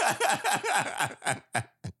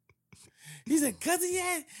 He said, "Cause he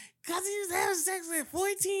was having sex with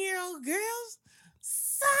 14-year-old girls.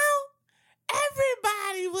 So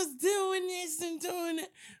everybody was doing this and doing that."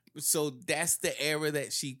 So that's the era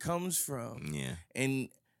that she comes from. Yeah. And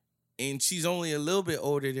she's only a little bit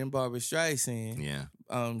older than Barbra Streisand. Yeah.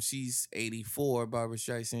 She's 84, Barbra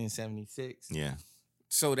Streisand 76. Yeah.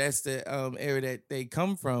 So that's the era that they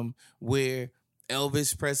come from, where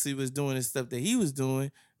Elvis Presley was doing the stuff that he was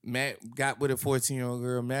doing. Matt got with a 14-year-old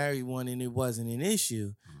girl, married one, and it wasn't an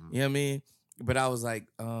issue. You know what I mean? But I was like,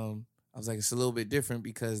 it's a little bit different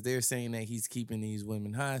because they're saying that he's keeping these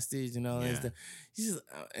women hostage and all that stuff.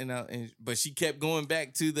 But she kept going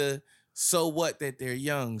back to the so what that they're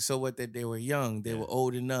young, so what that they were young, they were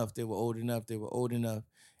old enough, they were old enough, they were old enough,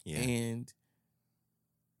 and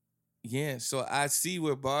so I see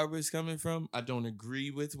where Barbara's coming from. I don't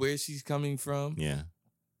agree with where she's coming from. Yeah.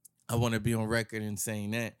 I want to be on record in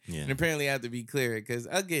saying that. Yeah. And apparently I have to be clear because,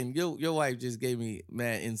 again, your wife just gave me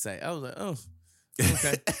mad insight. I was like, oh,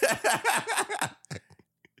 okay.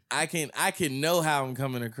 I can know how I'm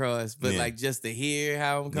coming across, but like just to hear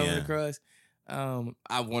how I'm coming across,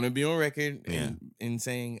 I want to be on record in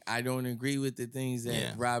saying I don't agree with the things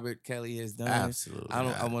that Robert Kelly has done. Absolutely.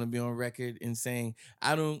 I want to be on record in saying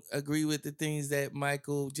I don't agree with the things that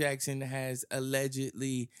Michael Jackson has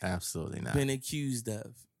allegedly been accused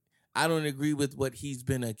of. I don't agree with what he's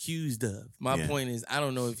been accused of. My point is, I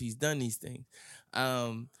don't know if he's done these things.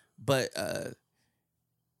 But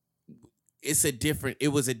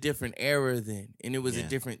it was a different era then, and it was a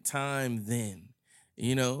different time then,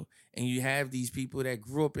 and you have these people that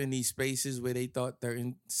grew up in these spaces where they thought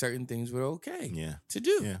certain things were okay to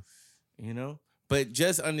do, but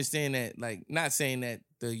just understand that, like, not saying that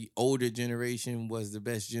the older generation was the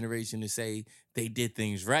best generation to say they did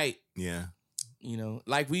things right. Yeah.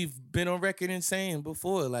 Like we've been on record and saying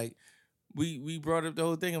before, like we brought up the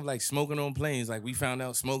whole thing of like smoking on planes. Like we found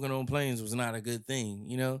out smoking on planes was not a good thing,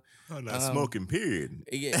 Oh, not smoking, period.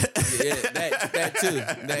 Yeah,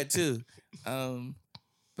 that too.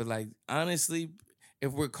 But like honestly,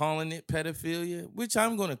 if we're calling it pedophilia, which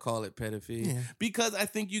I'm going to call it pedophilia, because I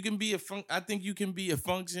think you can be a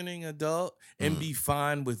functioning adult and be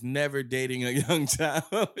fine with never dating a young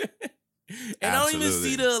child. And I don't even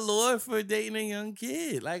see the allure for dating a young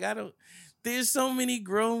kid. Like, there's so many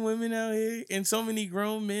grown women out here and so many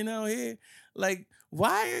grown men out here. Like,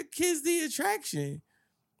 why are kids the attraction?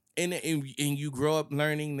 And you grow up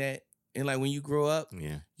learning that, and like when you grow up,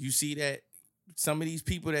 you see that some of these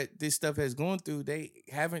people that this stuff has gone through, they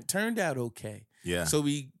haven't turned out okay. Yeah. So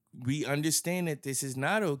we understand that this is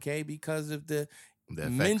not okay because of the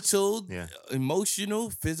mental, emotional,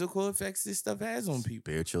 physical effects this stuff has on people.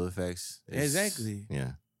 Spiritual effects. Exactly.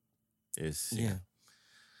 Yeah.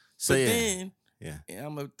 So then,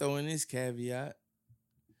 I'm going to throw in this caveat.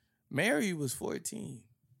 Mary was 14.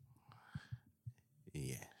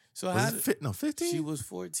 Yeah. So was 15? She was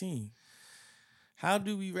 14. How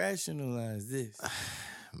do we rationalize this?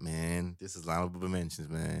 Man, this is honorable mentions,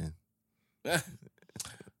 man.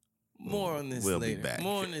 More on this later. Be back.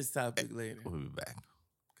 More on this topic later. We'll be back.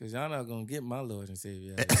 Because y'all not going to get my Lord and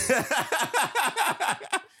Savior.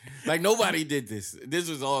 Like, nobody did this. This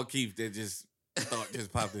was all Keith that just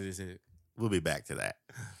popped in his head. We'll be back to that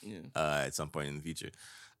at some point in the future.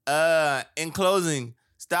 In closing,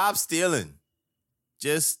 stop stealing.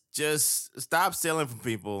 Just stop stealing from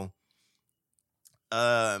people.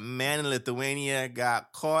 Man in Lithuania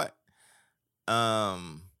got caught.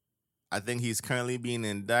 I think he's currently being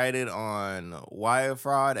indicted on wire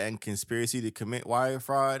fraud and conspiracy to commit wire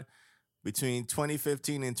fraud. Between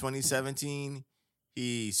 2015 and 2017,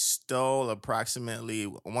 He stole approximately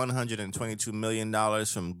 $122 million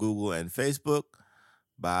from Google and Facebook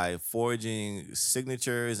by forging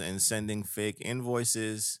signatures and sending fake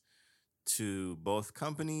invoices to both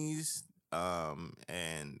companies.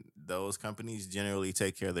 And those companies generally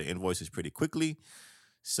take care of their invoices pretty quickly.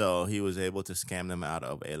 So he was able to scam them out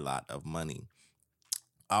of a lot of money.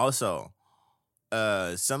 Also,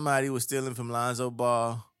 somebody was stealing from Lonzo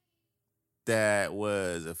Ball that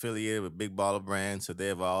was affiliated with Big Baller Brand, so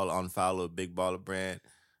they've all unfollowed Big Baller Brand.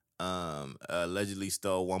 Allegedly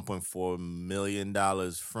stole $1.4 million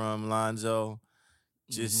from Lonzo.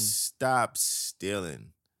 Just stop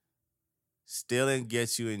stealing. Stealing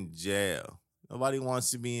gets you in jail. Nobody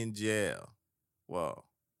wants to be in jail. Well,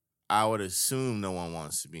 I would assume no one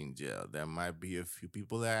wants to be in jail. There might be a few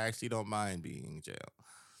people that actually don't mind being in jail.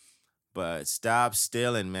 But stop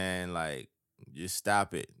stealing, man. Like, just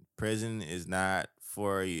stop it. Prison is not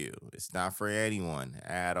for you. It's not for anyone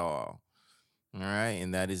at all. All right?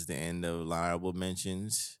 And that is the end of Honorable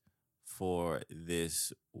Mentions for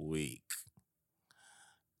this week.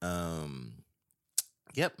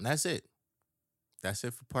 Yep, that's it. That's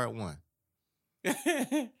it for part 1.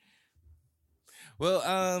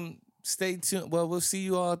 Well, stay tuned. Well, we'll see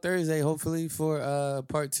you all Thursday, hopefully, for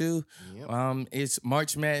part 2. Yep. It's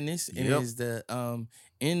March Madness. It is the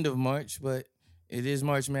end of March, but it is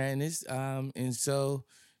March Madness. And so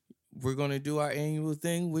we're gonna do our annual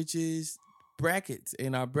thing, which is brackets.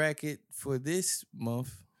 And our bracket for this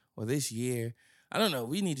month or this year, I don't know.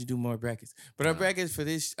 We need to do more brackets. But our brackets for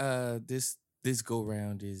this this go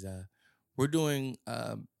round is we're doing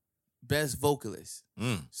best vocalists.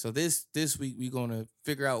 So this week we're gonna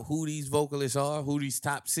figure out who these vocalists are, who these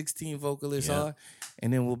top 16 vocalists are,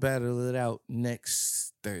 and then we'll battle it out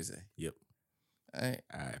next Thursday. Yep. All right.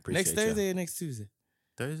 Appreciate next Thursday or next Tuesday?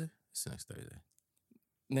 Thursday? It's next Thursday.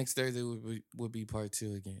 Next Thursday would be part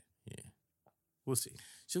 2 again. Yeah. We'll see.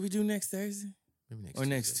 Should we do next Thursday? Maybe next or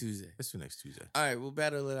Tuesday. next Tuesday? Let's do next Tuesday. All right, we'll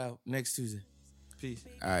battle it out next Tuesday. Peace.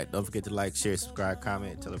 All right, don't forget to like, share, subscribe,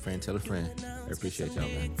 comment, tell a friend, tell a friend. I appreciate y'all,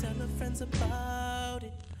 man. Tell your friends about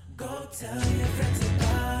it. Go tell your friends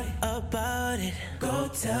about it. Go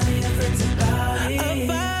tell your friends about it.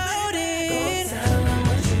 Go tell them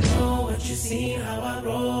what you know, what you seen, how I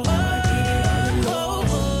roll.